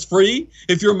makes us free.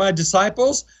 If you're my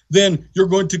disciples, then you're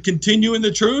going to continue in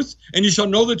the truth, and you shall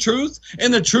know the truth,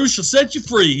 and the truth shall set you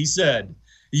free, he said.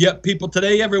 Yet people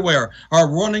today everywhere are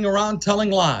running around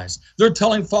telling lies. They're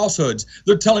telling falsehoods.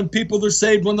 They're telling people they're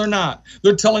saved when they're not.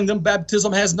 They're telling them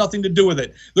baptism has nothing to do with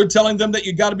it. They're telling them that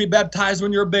you got to be baptized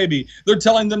when you're a baby. They're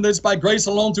telling them that it's by grace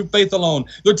alone through faith alone.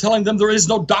 They're telling them there is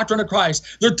no doctrine of Christ.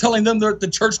 They're telling them that the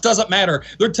church doesn't matter.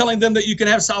 They're telling them that you can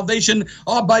have salvation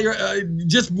all by your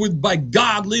by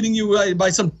God leading you by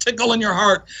some tickle in your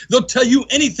heart. They'll tell you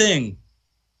anything,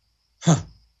 and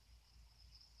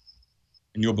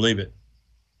you'll believe it.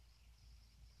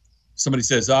 Somebody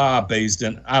says,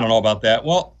 Baisden, I don't know about that.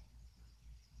 Well,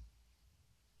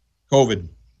 COVID.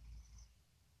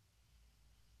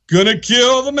 Gonna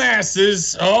kill the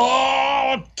masses.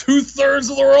 Oh, 2/3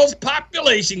 of the world's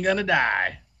population gonna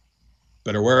die.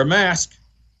 Better wear a mask.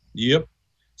 Yep.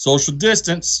 Social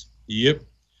distance. Yep.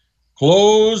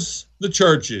 Close the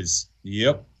churches.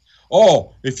 Yep.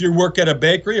 Oh, if you work at a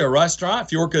bakery, a restaurant,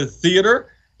 if you work at a theater,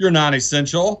 you're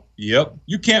non-essential. Yep.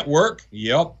 You can't work.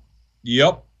 Yep.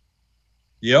 Yep.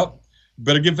 Yep.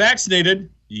 Better get vaccinated.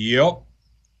 Yep.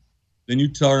 Then you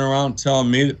turn around telling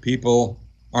me that people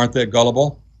aren't that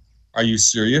gullible. Are you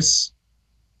serious?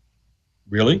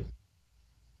 Really?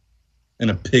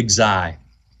 In a pig's eye.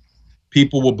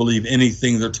 People will believe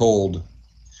anything they're told.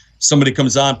 Somebody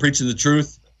comes on preaching the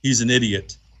truth, he's an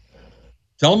idiot.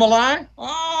 Tell them a lie?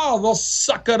 Oh, they'll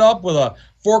suck it up with a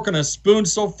fork and a spoon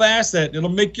so fast that it'll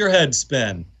make your head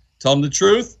spin. Tell them the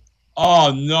truth?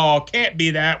 Oh, no, can't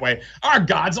be that way. Our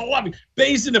God's a loving.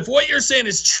 Baisden, if what you're saying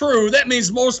is true, that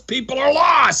means most people are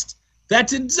lost.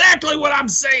 That's exactly what I'm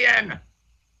saying.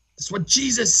 That's what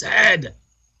Jesus said.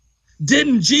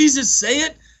 Didn't Jesus say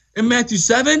it in Matthew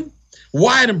 7?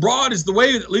 Wide and broad is the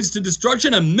way that leads to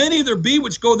destruction, and many there be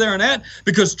which go there and at,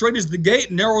 because straight is the gate,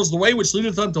 and narrow is the way which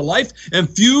leadeth unto life,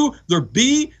 and few there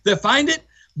be that find it.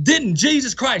 Didn't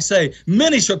Jesus Christ say,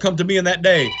 many shall come to me in that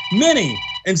day, many,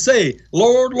 and say,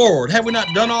 Lord, Lord, have we not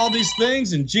done all these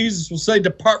things? And Jesus will say,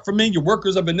 depart from me, you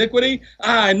workers of iniquity.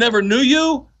 I never knew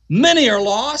you. Many are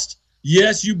lost.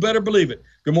 Yes, you better believe it.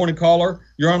 Good morning, caller.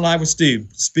 You're on live with Steve.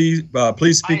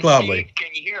 Please speak loudly. Steve, can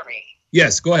you hear me?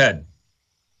 Yes, go ahead.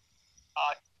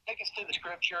 Take us to the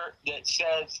scripture that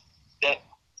says that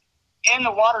in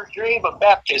the water grave of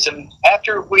baptism,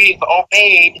 after we've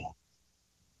obeyed,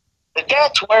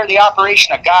 that's where the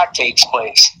operation of God takes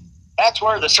place. That's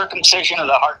where the circumcision of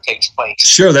the heart takes place.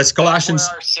 Sure, that's Colossians.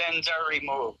 That's where our sins are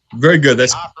removed. Very good.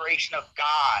 That's the operation of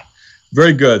God.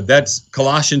 Very good. That's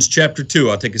Colossians chapter 2.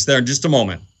 I'll take us there in just a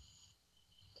moment.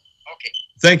 Okay.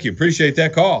 Thank you. Appreciate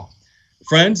that call.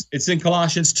 Friends, it's in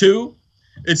Colossians 2.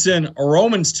 It's in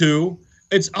Romans 2.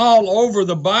 It's all over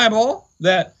the Bible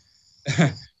that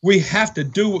we have to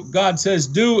do what God says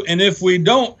do, and if we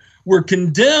don't, we're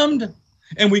condemned,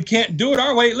 and we can't do it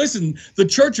our way. Listen, the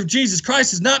Church of Jesus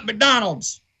Christ is not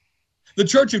McDonald's. The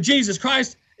Church of Jesus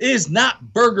Christ is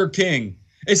not Burger King.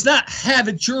 It's not have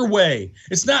it your way.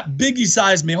 It's not biggie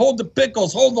size me, hold the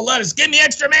pickles, hold the lettuce, give me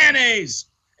extra mayonnaise.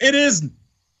 It is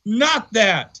not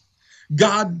that.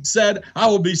 God said, I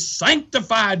will be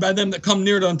sanctified by them that come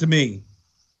near unto me.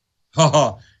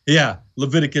 Yeah,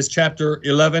 Leviticus chapter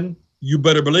 11, you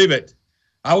better believe it.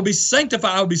 I will be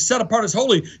sanctified. I will be set apart as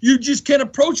holy. You just can't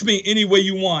approach me any way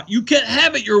you want. You can't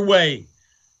have it your way.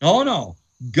 Oh, no.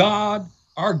 God,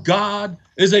 our God,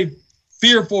 is a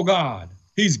fearful God.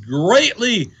 He's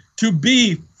greatly to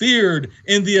be feared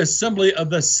in the assembly of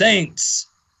the saints,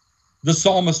 the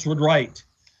psalmist would write.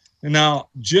 And now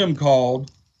Jim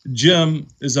called. Jim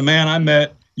is a man I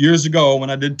met years ago when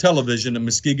I did television in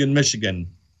Muskegon, Michigan.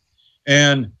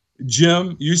 And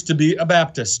Jim used to be a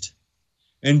Baptist.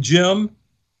 And Jim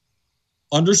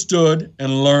understood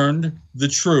and learned the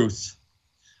truth.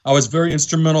 I was very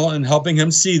instrumental in helping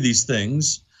him see these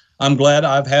things. I'm glad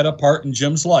I've had a part in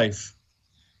Jim's life.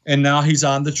 And now he's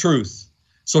on the truth.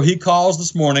 So he calls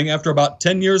this morning after about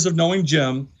 10 years of knowing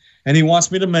Jim, and he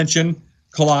wants me to mention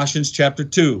Colossians chapter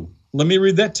 2. Let me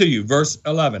read that to you, verse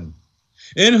 11.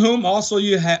 In whom also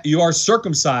you are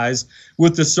circumcised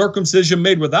with the circumcision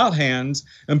made without hands,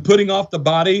 and putting off the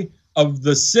body of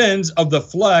the sins of the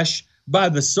flesh by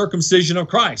the circumcision of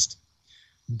Christ,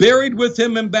 buried with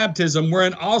him in baptism,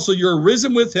 wherein also you're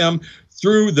risen with him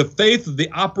through the faith of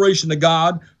the operation of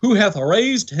God, who hath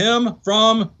raised him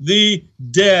from the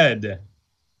dead.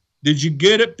 Did you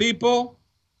get it, people?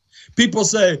 People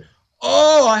say,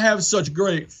 oh, I have such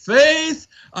great faith.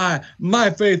 My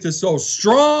faith is so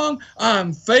strong.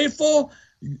 I'm faithful.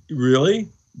 Really?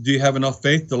 Do you have enough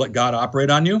faith to let God operate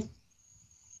on you?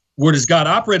 Where does God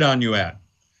operate on you at?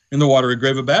 In the watery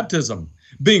grave of baptism.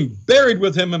 Being buried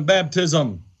with him in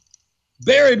baptism.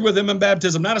 Buried with him in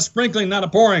baptism, not a sprinkling, not a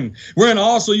pouring, wherein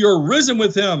also you're risen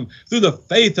with him through the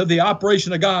faith of the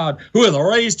operation of God, who hath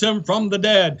raised him from the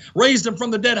dead. Raised him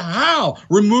from the dead, how?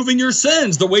 Removing your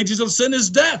sins. The wages of sin is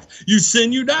death. You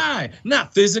sin, you die.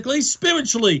 Not physically,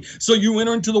 spiritually. So you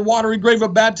enter into the watery grave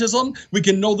of baptism. We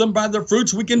can know them by their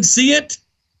fruits. We can see it.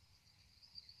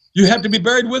 You have to be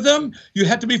buried with him. You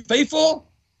have to be faithful.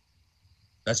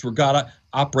 That's where God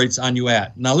operates on you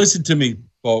at. Now listen to me,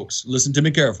 folks. Listen to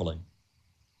me carefully.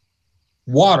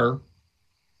 Water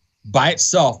by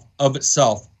itself, of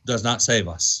itself, does not save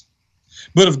us.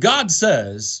 But if God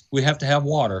says we have to have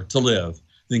water to live,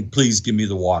 then please give me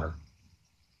the water.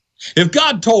 If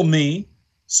God told me,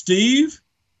 Steve,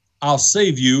 I'll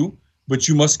save you, but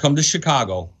you must come to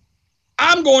Chicago,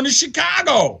 I'm going to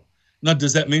Chicago. Now,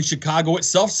 does that mean Chicago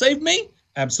itself saved me?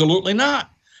 Absolutely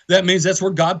not. That means that's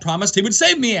where God promised he would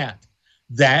save me at.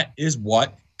 That is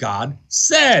what God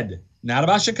said. Not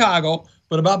about Chicago,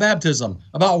 but about baptism,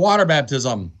 about water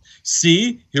baptism.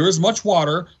 See, here is much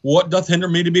water. What doth hinder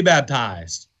me to be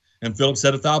baptized? And Philip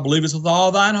said, if thou believest with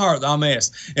all thine heart, thou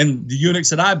mayest. And the eunuch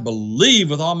said, I believe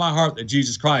with all my heart that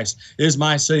Jesus Christ is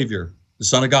my Savior, the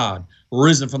Son of God,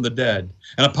 risen from the dead.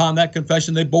 And upon that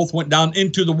confession, they both went down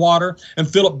into the water, and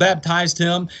Philip baptized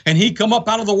him, and he come up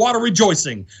out of the water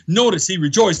rejoicing. Notice he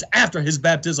rejoiced after his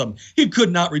baptism. He could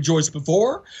not rejoice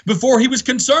before. Before he was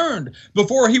concerned.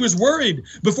 Before he was worried.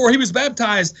 Before he was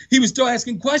baptized, he was still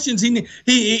asking questions. He's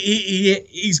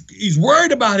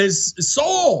worried about his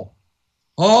soul.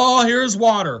 Oh, here's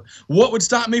water. What would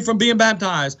stop me from being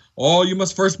baptized? Oh, you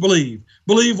must first believe.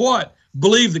 Believe what?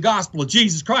 Believe the gospel of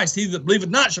Jesus Christ. He that believeth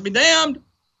not shall be damned.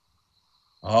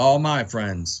 Oh, my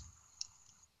friends.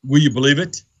 Will you believe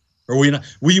it? Or will you not?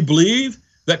 Will you believe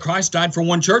that Christ died for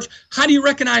one church? How do you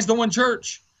recognize the one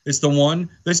church? It's the one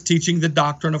that's teaching the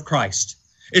doctrine of Christ.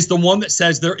 It's the one that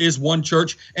says there is one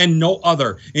church and no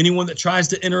other. Anyone that tries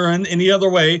to enter in any other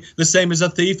way, the same as a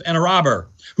thief and a robber.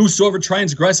 Whosoever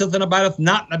transgresseth and abideth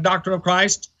not in the doctrine of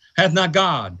Christ hath not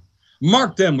God.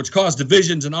 Mark them which cause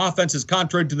divisions and offenses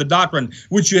contrary to the doctrine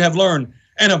which you have learned,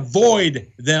 and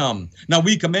avoid them. Now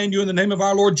we command you in the name of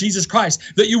our Lord Jesus Christ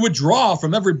that you would draw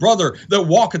from every brother that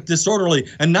walketh disorderly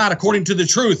and not according to the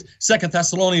truth. 2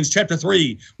 Thessalonians chapter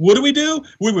 3. What do?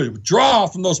 We would draw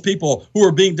from those people who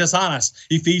are being dishonest.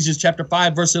 Ephesians chapter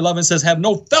 5 verse 11 says, have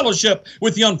no fellowship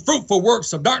with the unfruitful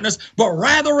works of darkness, but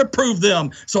rather reprove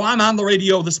them. So I'm on the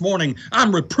radio this morning.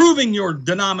 I'm reproving your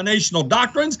denominational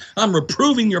doctrines. I'm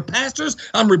reproving your pastors.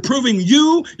 I'm reproving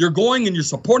you. You're going and you're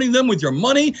supporting them with your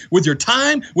money, with your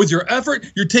time, with your effort.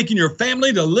 You're taking your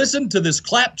family to listen to this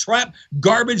claptrap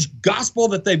garbage gospel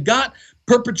that they've got,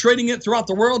 perpetrating it throughout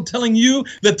the world, telling you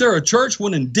that they're a church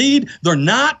when indeed they're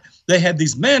not. They have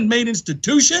these man-made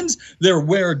institutions. They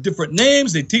wear different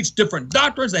names. They teach different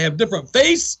doctrines. They have different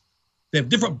faiths. They have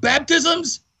different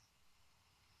baptisms.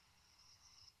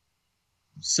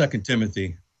 2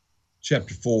 Timothy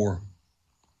chapter 4,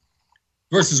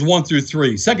 verses 1 through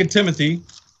 3. 2 Timothy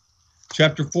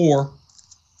chapter 4,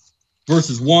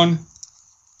 verses 1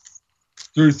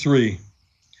 through 3.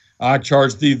 I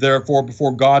charge thee therefore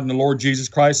before God and the Lord Jesus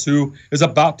Christ, who is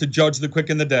about to judge the quick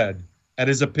and the dead at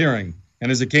his appearing and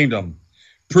his kingdom.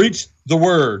 Preach the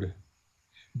word.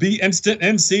 Be instant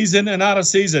in season and out of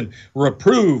season.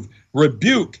 Reprove,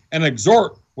 rebuke, and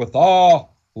exhort with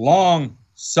all long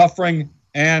suffering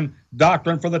and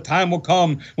doctrine, for the time will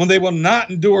come when they will not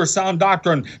endure sound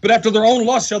doctrine, but after their own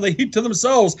lust shall they heap to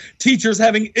themselves teachers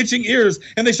having itching ears,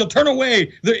 and they shall turn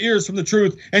away their ears from the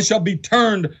truth, and shall be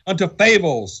turned unto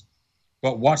fables.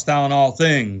 But watch thou in all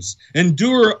things,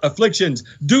 endure afflictions,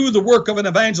 do the work of an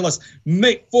evangelist,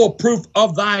 make full proof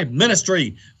of thy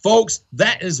ministry. Folks,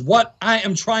 that is what I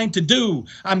am trying to do.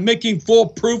 I'm making full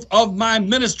proof of my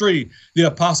ministry. The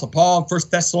Apostle Paul in 1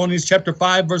 Thessalonians chapter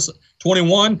 5, verse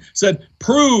 21 said,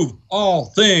 prove all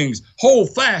things,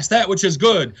 hold fast that which is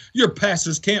good. Your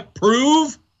pastors can't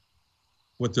prove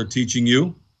what they're teaching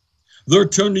you. They'll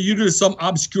turn to you to some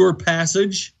obscure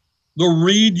passage. They'll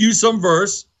read you some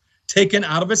verse taken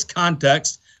out of its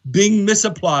context, being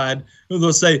misapplied. And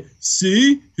they'll say,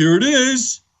 see, here it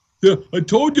is. I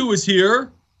told you it was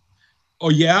here. Oh,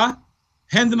 yeah?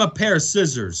 Hand them a pair of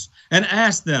scissors and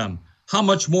ask them, how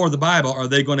much more of the Bible are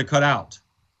they going to cut out?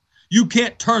 You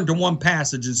can't turn to one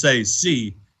passage and say,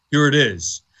 see, here it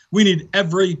is. We need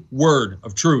every word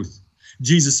of truth.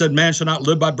 Jesus said, man shall not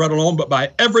live by bread alone, but by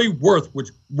every word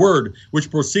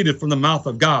which proceedeth from the mouth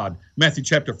of God. Matthew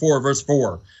chapter 4, verse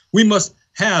 4. We must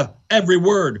have every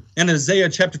word. In Isaiah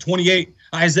chapter 28,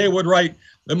 Isaiah would write,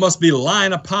 It must be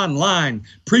line upon line,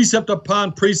 precept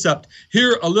upon precept,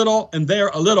 here a little and there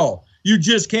a little. You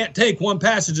just can't take one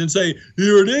passage and say,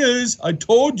 here it is, I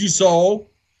told you so.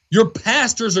 Your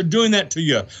pastors are doing that to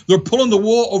you. They're pulling the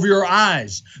wool over your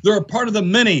eyes. They're a part of the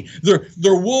many.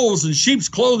 They're wolves in sheep's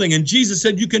clothing. And Jesus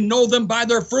said you can know them by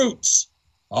their fruits.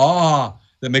 Ah,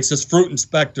 that makes us fruit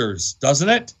inspectors, doesn't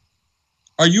it?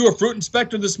 Are you a fruit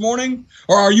inspector this morning?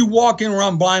 Or are you walking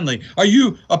around blindly? Are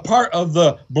you a part of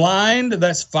the blind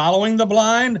that's following the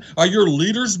blind? Are your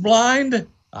leaders blind?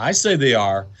 I say they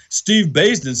are. Steve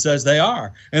Baisden says they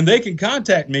are. And they can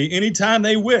contact me anytime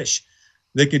they wish.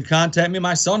 They can contact me.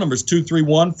 My cell number is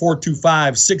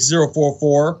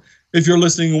 231-425-6044 if you're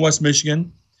listening in West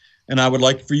Michigan. And I would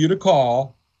like for you to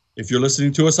call. If you're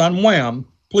listening to us on Wham,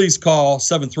 please call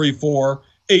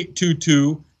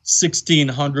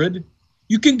 734-822-1600.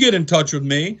 You can get in touch with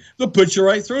me. They'll put you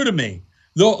right through to me.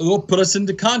 They'll put us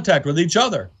into contact with each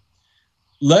other.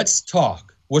 Let's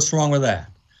talk. What's wrong with that?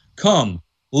 Come,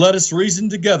 let us reason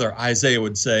together, Isaiah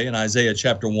would say in Isaiah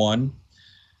chapter 1.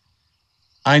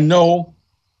 I know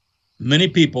many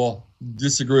people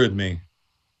disagree with me.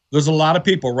 There's a lot of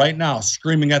people right now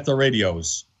screaming at the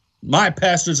radios. My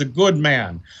pastor's a good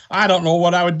man. I don't know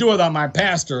what I would do without my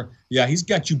pastor. Yeah, he's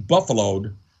got you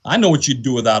buffaloed. I know what you'd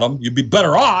do without him. You'd be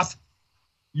better off.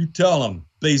 You tell him.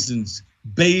 Baisden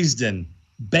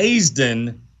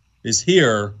is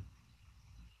here,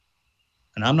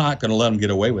 and I'm not going to let him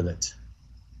get away with it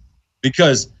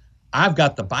because I've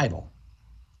got the Bible.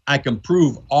 I can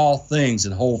prove all things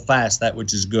and hold fast that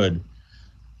which is good.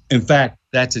 In fact,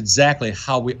 that's exactly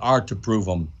how we are to prove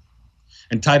them.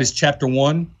 In Titus chapter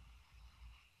 1,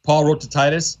 Paul wrote to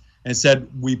Titus and said,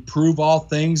 we prove all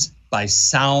things by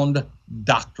sound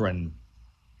doctrine.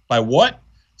 By what?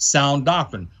 Sound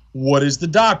doctrine. What is the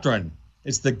doctrine?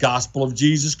 It's the gospel of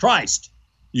Jesus Christ.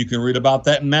 You can read about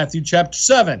that in Matthew chapter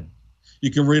 7. You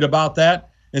can read about that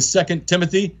in 2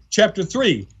 Timothy chapter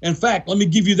 3. In fact, let me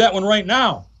give you that one right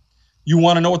now. You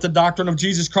want to know what the doctrine of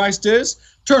Jesus Christ is?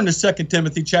 Turn to 2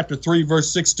 Timothy chapter 3,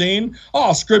 verse 16.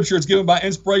 All scripture is given by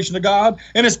inspiration of God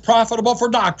and is profitable for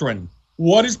doctrine.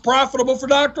 What is profitable for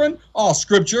doctrine? All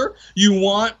scripture. You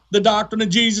want the doctrine of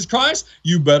Jesus Christ?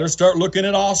 You better start looking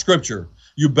at all scripture.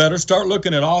 You better start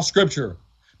looking at all scripture.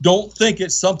 Don't think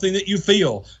it's something that you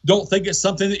feel. Don't think it's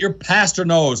something that your pastor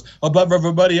knows above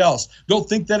everybody else. Don't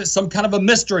think that it's some kind of a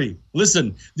mystery.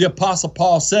 Listen, the Apostle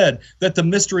Paul said that the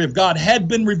mystery of God had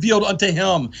been revealed unto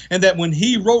him, and that when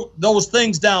he wrote those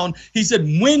things down, he said,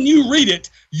 when you read it,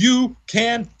 you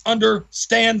can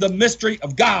understand the mystery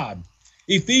of God.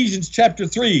 Ephesians chapter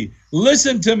 3,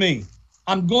 listen to me.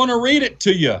 I'm going to read it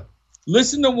to you.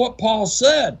 Listen to what Paul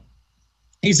said.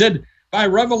 He said, by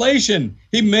revelation,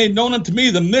 he made known unto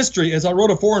me the mystery, as I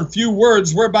wrote afore in few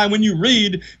words, whereby when you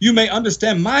read, you may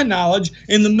understand my knowledge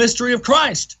in the mystery of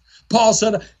Christ. Paul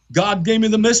said, God gave me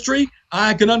the mystery.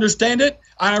 I can understand it.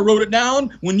 I wrote it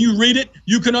down. When you read it,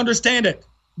 you can understand it.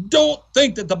 Don't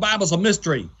think that the Bible's a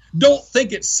mystery. Don't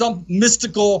think it's some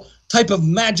mystical type of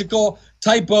magical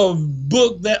type of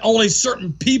book that only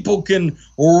certain people can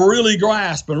really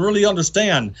grasp and really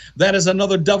understand. That is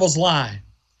another devil's lie.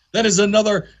 That is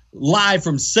another lie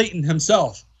from Satan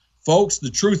himself. Folks, the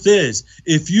truth is,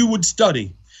 if you would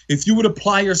study, if you would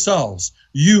apply yourselves,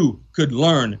 you could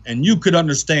learn and you could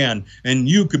understand and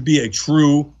you could be a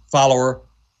true follower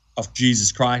of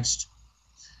Jesus Christ.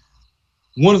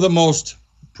 One of the most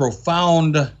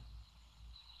profound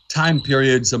time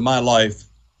periods of my life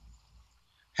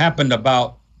happened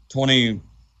about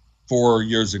 24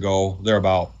 years ago,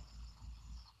 thereabout.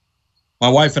 My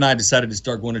wife and I decided to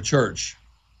start going to church.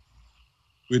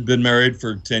 We'd been married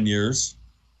for 10 years,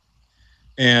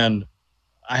 and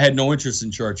I had no interest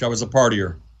in church. I was a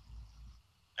partier.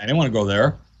 I didn't want to go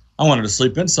there. I wanted to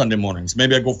sleep in Sunday mornings.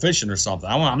 Maybe I'd go fishing or something.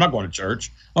 I'm not going to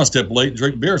church. I want to stay up late and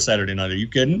drink beer Saturday night. Are you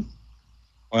kidding?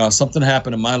 Well, something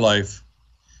happened in my life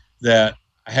that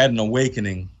I had an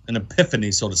awakening, an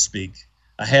epiphany, so to speak.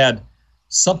 I had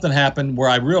something happen where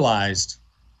I realized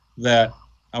that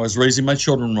I was raising my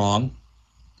children wrong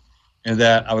and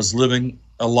that I was living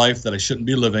a life that I shouldn't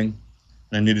be living,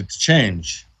 and I needed to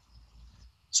change.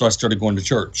 So I started going to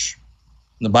church.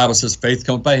 And the Bible says faith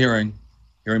comes by hearing,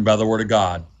 hearing by the word of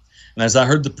God. And as I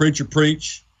heard the preacher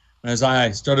preach, and as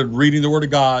I started reading the word of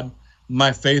God,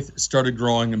 my faith started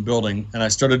growing and building, and I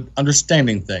started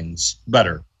understanding things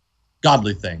better,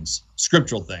 godly things,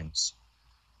 scriptural things.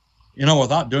 You know,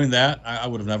 without doing that, I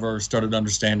would have never started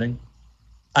understanding.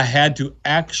 I had to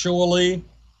actually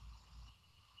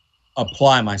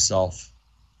apply myself.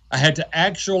 I had to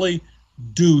actually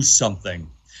do something.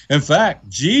 In fact,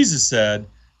 Jesus said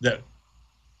that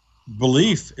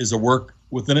belief is a work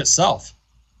within itself.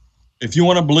 If you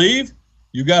want to believe,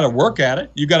 you got to work at it.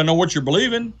 You got to know what you're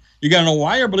believing. You got to know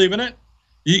why you're believing it.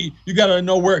 You got to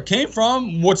know where it came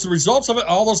from, what's the results of it.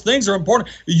 All those things are important.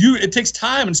 It takes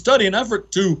time and study and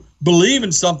effort to believe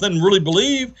in something, really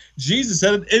believe. Jesus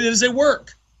said it is a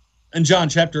work. In John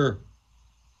chapter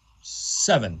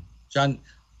 7, John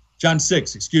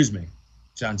 6, excuse me,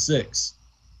 John 6.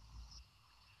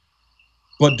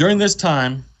 But during this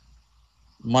time,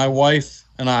 my wife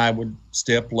and I would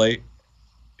stay up late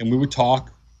and we would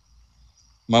talk.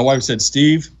 My wife said,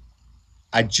 Steve,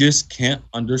 I just can't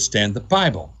understand the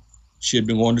Bible. She had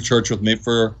been going to church with me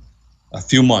for a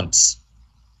few months.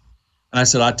 And I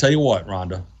said, I'll tell you what,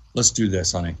 Rhonda, let's do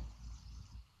this, honey.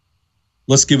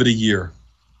 Let's give it a year.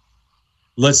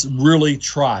 Let's really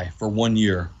try for 1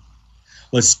 year.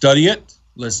 Let's study it.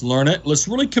 Let's learn it. Let's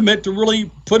really commit to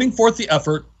really putting forth the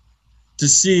effort to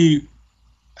see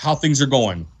how things are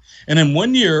going. And in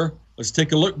 1 year, let's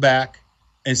take a look back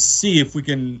and see if we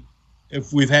can,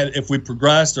 if we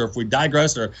progressed or if we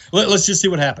digressed, or let's just see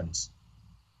what happens.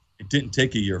 It didn't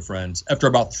take a year, friends. After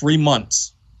about 3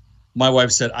 months, my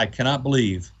wife said, I cannot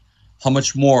believe how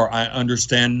much more I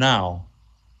understand now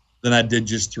than I did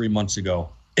just 3 months ago.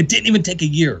 It didn't even take a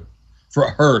year for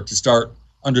her to start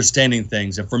understanding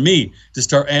things and for me to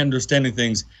start understanding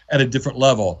things at a different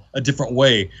level, a different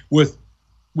way, with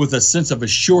a sense of a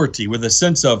surety, with a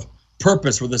sense of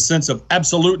purpose, with a sense of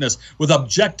absoluteness, with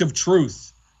objective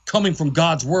truth coming from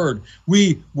God's word.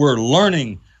 We were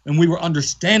learning and we were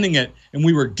understanding it and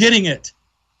we were getting it.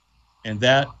 And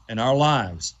that in our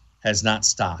lives has not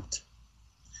stopped.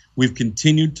 We've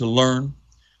continued to learn.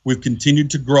 We've continued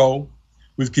to grow.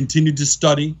 We've continued to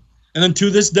study. And then to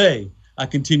this day, I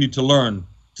continue to learn,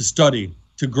 to study,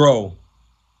 to grow.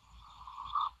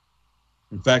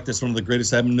 In fact, that's one of the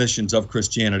greatest admonitions of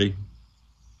Christianity.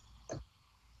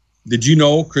 Did you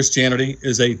know Christianity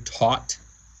is a taught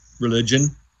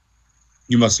religion?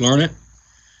 You must learn it.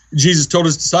 Jesus told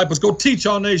his disciples, go teach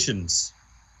all nations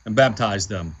and baptize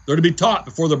them. They're to be taught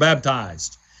before they're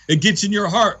baptized. It gets in your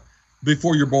heart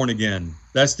before you're born again.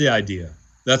 That's the idea.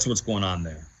 That's what's going on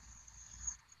there.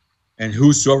 And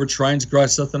whosoever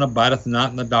transgresseth and abideth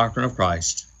not in the doctrine of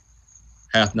Christ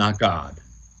hath not God.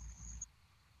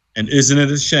 And isn't it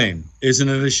a shame? Isn't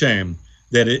it a shame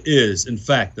that it is, in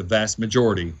fact, the vast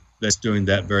majority that's doing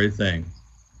that very thing?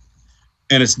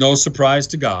 And it's no surprise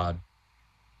to God.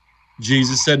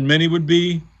 Jesus said many would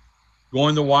be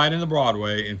going the wide and the broad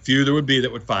way, and few there would be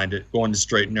that would find it, going the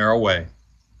straight and narrow way.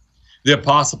 The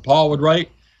Apostle Paul would write,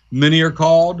 many are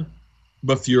called,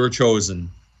 but few are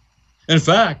chosen. In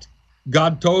fact,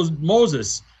 God told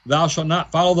Moses, thou shalt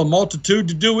not follow the multitude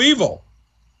to do evil.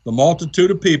 The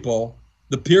multitude of people,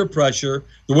 the peer pressure,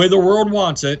 the way the world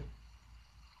wants it,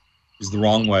 is the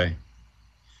wrong way.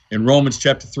 In Romans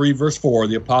chapter 3, verse 4,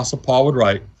 the Apostle Paul would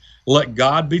write, let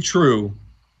God be true,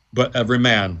 but every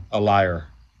man a liar.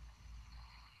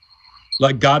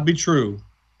 Let God be true,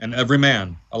 and every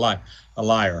man a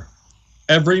liar.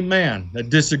 Every man that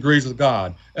disagrees with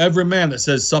God, every man that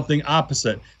says something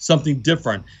opposite, something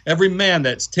different, every man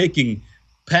that's taking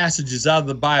passages out of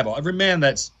the Bible, every man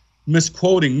that's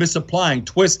misquoting, misapplying,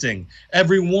 twisting,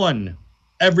 every one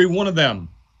of them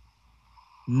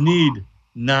need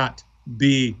not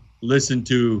be listened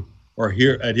to or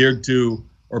adhered to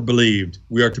or believed.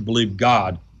 We are to believe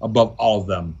God above all of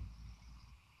them.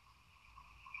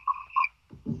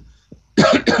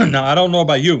 Now, I don't know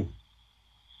about you,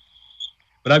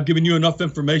 but I've given you enough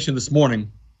information this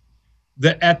morning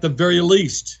that at the very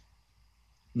least,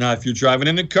 now if you're driving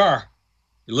in a car,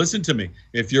 listen to me.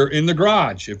 If you're in the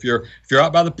garage, if you're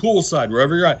out by the poolside,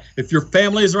 wherever you're at, if your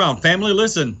family is around, family,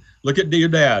 listen, look at your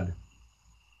dad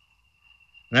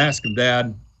and ask him,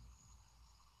 Dad,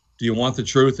 do you want the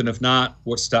truth? And if not,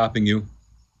 what's stopping you?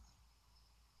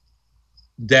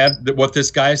 Dad, what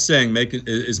this guy is saying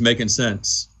is making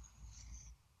sense.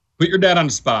 Put your dad on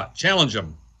the spot. Challenge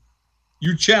him.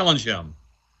 You challenge him.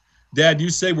 Dad, you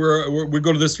say we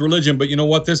go to this religion, but you know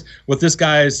what? This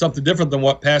guy is something different than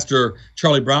what Pastor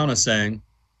Charlie Brown is saying.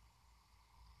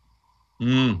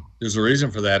 There's a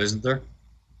reason for that, isn't there?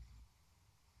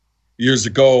 Years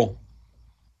ago,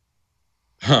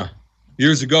 I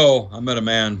met a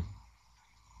man.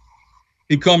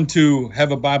 He come to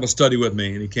have a Bible study with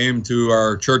me, and he came to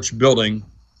our church building,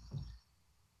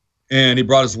 and he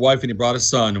brought his wife and he brought his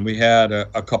son, and we had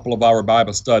a couple of hour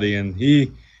Bible study, and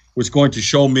he was going to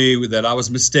show me that I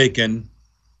was mistaken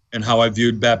in how I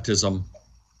viewed baptism.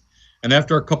 And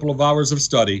after a couple of hours of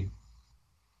study,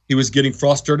 he was getting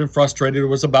frustrated,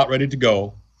 was about ready to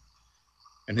go.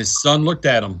 And his son looked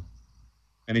at him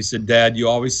and he said, Dad, you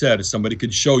always said if somebody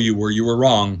could show you where you were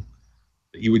wrong,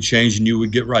 that you would change and you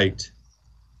would get right.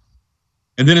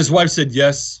 And then his wife said,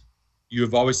 yes, you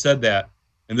have always said that.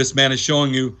 And this man is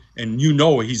showing you, and you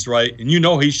know he's right, and you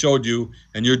know he showed you,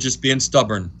 and you're just being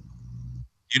stubborn.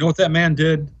 You know what that man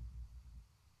did?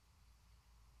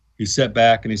 He sat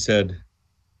back and he said,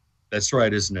 that's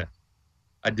right, isn't it?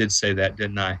 I did say that,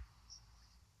 didn't I?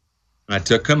 And I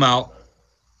took him out,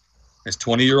 his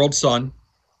 20-year-old son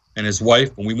and his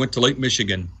wife, and we went to Lake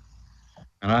Michigan,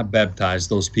 and I baptized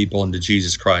those people into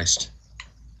Jesus Christ.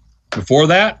 Before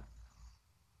that,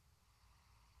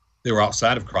 they were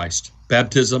outside of Christ.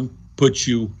 Baptism puts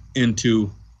you into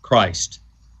Christ.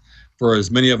 For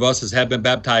as many of us as have been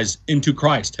baptized into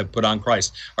Christ have put on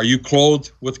Christ. Are you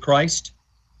clothed with Christ?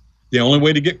 The only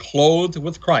way to get clothed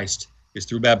with Christ is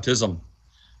through baptism.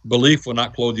 Belief will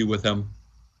not clothe you with him.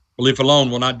 Belief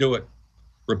alone will not do it.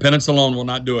 Repentance alone will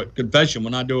not do it. Confession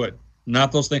will not do it.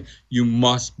 Not those things. You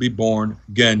must be born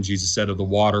again, Jesus said, of the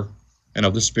water and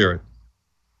of the Spirit.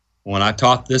 When I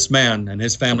taught this man and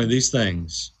his family these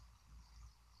things,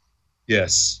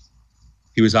 yes,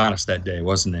 he was honest that day,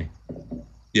 wasn't he?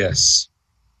 Yes.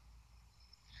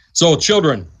 So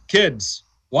children, kids,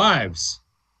 wives,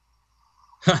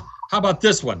 how about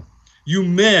this one? You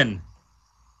men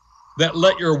that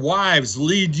let your wives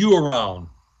lead you around,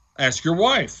 ask your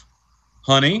wife,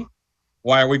 honey,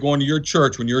 why are we going to your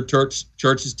church when your church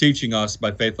is teaching us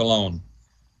by faith alone?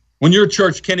 When your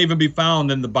church can't even be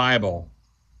found in the Bible.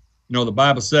 You know, the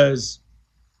Bible says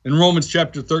in Romans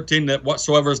chapter 13 that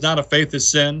whatsoever is not of faith is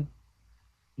sin.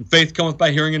 And faith cometh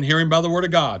by hearing, and hearing by the word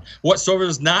of God. Whatsoever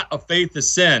is not of faith is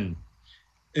sin.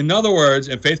 In other words,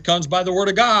 if faith comes by the word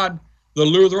of God, the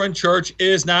Lutheran church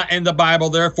is not in the Bible,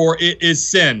 therefore it is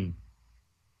sin.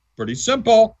 Pretty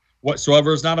simple.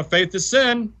 Whatsoever is not of faith is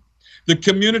sin. The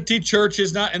community church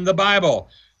is not in the Bible.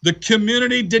 The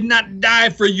community did not die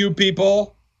for you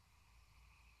people.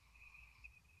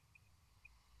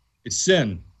 It's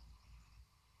sin.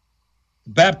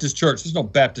 Baptist church. There's no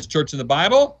Baptist church in the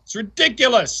Bible. It's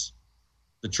ridiculous.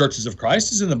 The churches of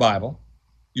Christ is in the Bible.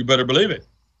 You better believe it.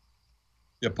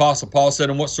 The Apostle Paul said,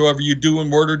 and whatsoever you do in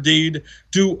word or deed,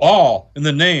 do all in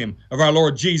the name of our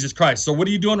Lord Jesus Christ. So what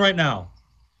are you doing right now?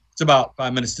 It's about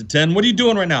 5 minutes to 10. What are you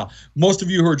doing right now? Most of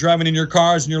you who are driving in your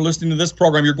cars and you're listening to this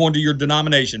program, you're going to your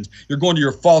denominations. You're going to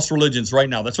your false religions right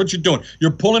now. That's what you're doing.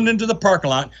 You're pulling into the parking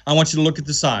lot. I want you to look at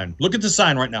the sign. Look at the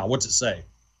sign right now. What's it say?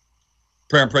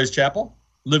 Prayer and Praise Chapel,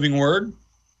 Living Word,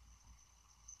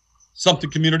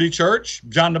 Something Community Church,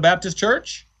 John the Baptist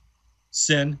Church.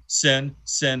 Sin, sin,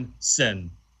 sin, sin.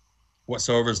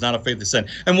 Whatsoever is not of faith is sin.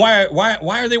 And why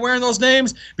are they wearing those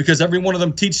names? Because every one of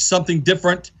them teaches something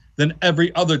different than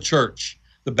every other church.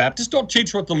 The Baptists don't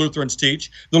teach what the Lutherans teach.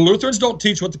 The Lutherans don't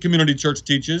teach what the community church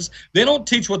teaches. They don't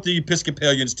teach what the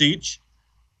Episcopalians teach.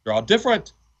 They're all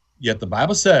different. Yet the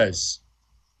Bible says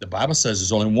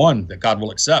there's only one that God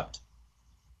will accept.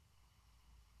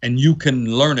 And you can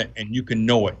learn it and you can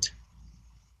know it.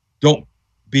 Do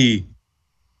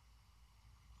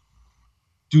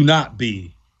not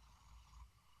be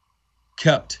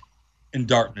kept in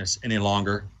darkness any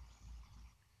longer.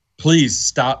 Please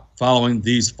stop following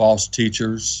these false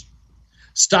teachers.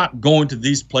 Stop going to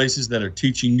these places that are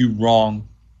teaching you wrong.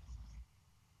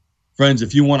 Friends,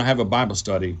 if you want to have a Bible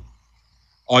study,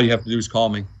 all you have to do is call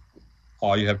me.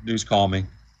 All you have to do is call me.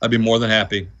 I'd be more than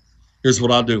happy. Here's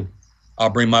what I'll do. I'll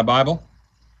bring my Bible.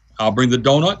 I'll bring the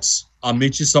donuts. I'll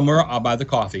meet you somewhere. I'll buy the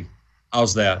coffee.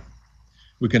 How's that?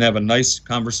 We can have a nice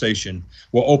conversation.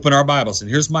 We'll open our Bibles. And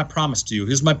here's my promise to you.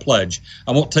 Here's my pledge.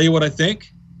 I won't tell you what I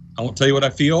think. I won't tell you what I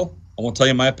feel. I won't tell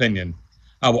you my opinion.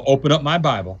 I will open up my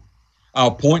Bible.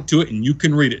 I'll point to it, and you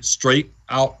can read it straight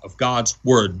out of God's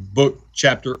Word, book,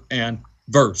 chapter, and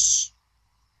verse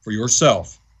for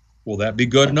yourself. Will that be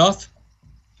good enough?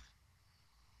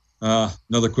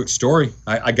 Another quick story.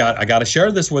 I got to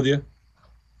share this with you.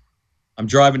 I'm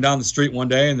driving down the street one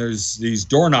day, and there's these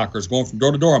door knockers going from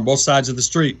door to door on both sides of the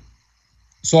street.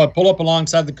 So I pull up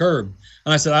alongside the curb,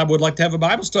 and I said, I would like to have a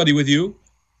Bible study with you.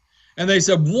 And they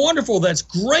said, wonderful, that's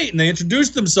great. And they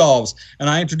introduced themselves, and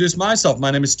I introduced myself.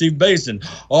 My name is Steve Baisden.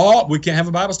 Oh, we can't have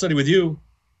a Bible study with you.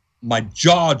 My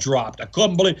jaw dropped. I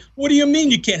couldn't believe. What do you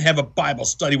mean you can't have a Bible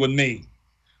study with me?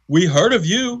 We heard of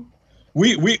you.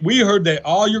 We heard that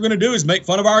all you're going to do is make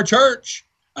fun of our church.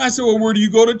 I said, well, where do you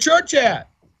go to church at?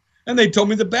 And they told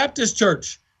me the Baptist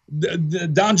church,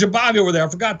 Don Jabavi over there. I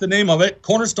forgot the name of it.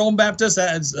 Cornerstone Baptist.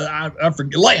 I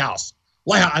forget. Lighthouse.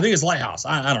 I think it's Lighthouse.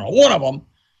 I don't know. One of them.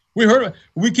 We heard of it.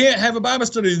 We can't have a Bible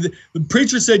study. The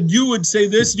preacher said you would say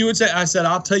this. You would say. I said,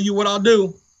 I'll tell you what I'll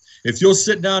do. If you'll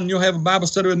sit down and you'll have a Bible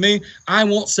study with me, I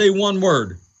won't say one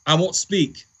word. I won't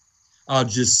speak. I'll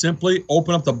just simply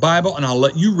open up the Bible and I'll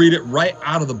let you read it right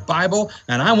out of the Bible,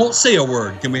 and I won't say a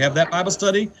word. Can we have that Bible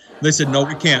study? They said, no,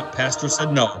 we can't. Pastor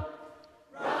said no.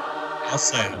 How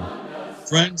sad.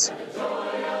 Friends,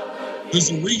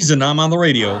 there's a reason I'm on the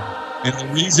radio, and the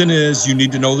reason is you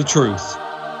need to know the truth.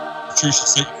 The truth shall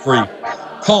set you free.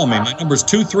 Call me. My number is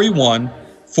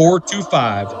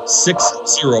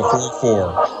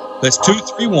 231-425-6044. That's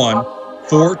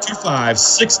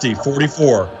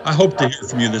 231-425-6044. I hope to hear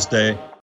from you this day.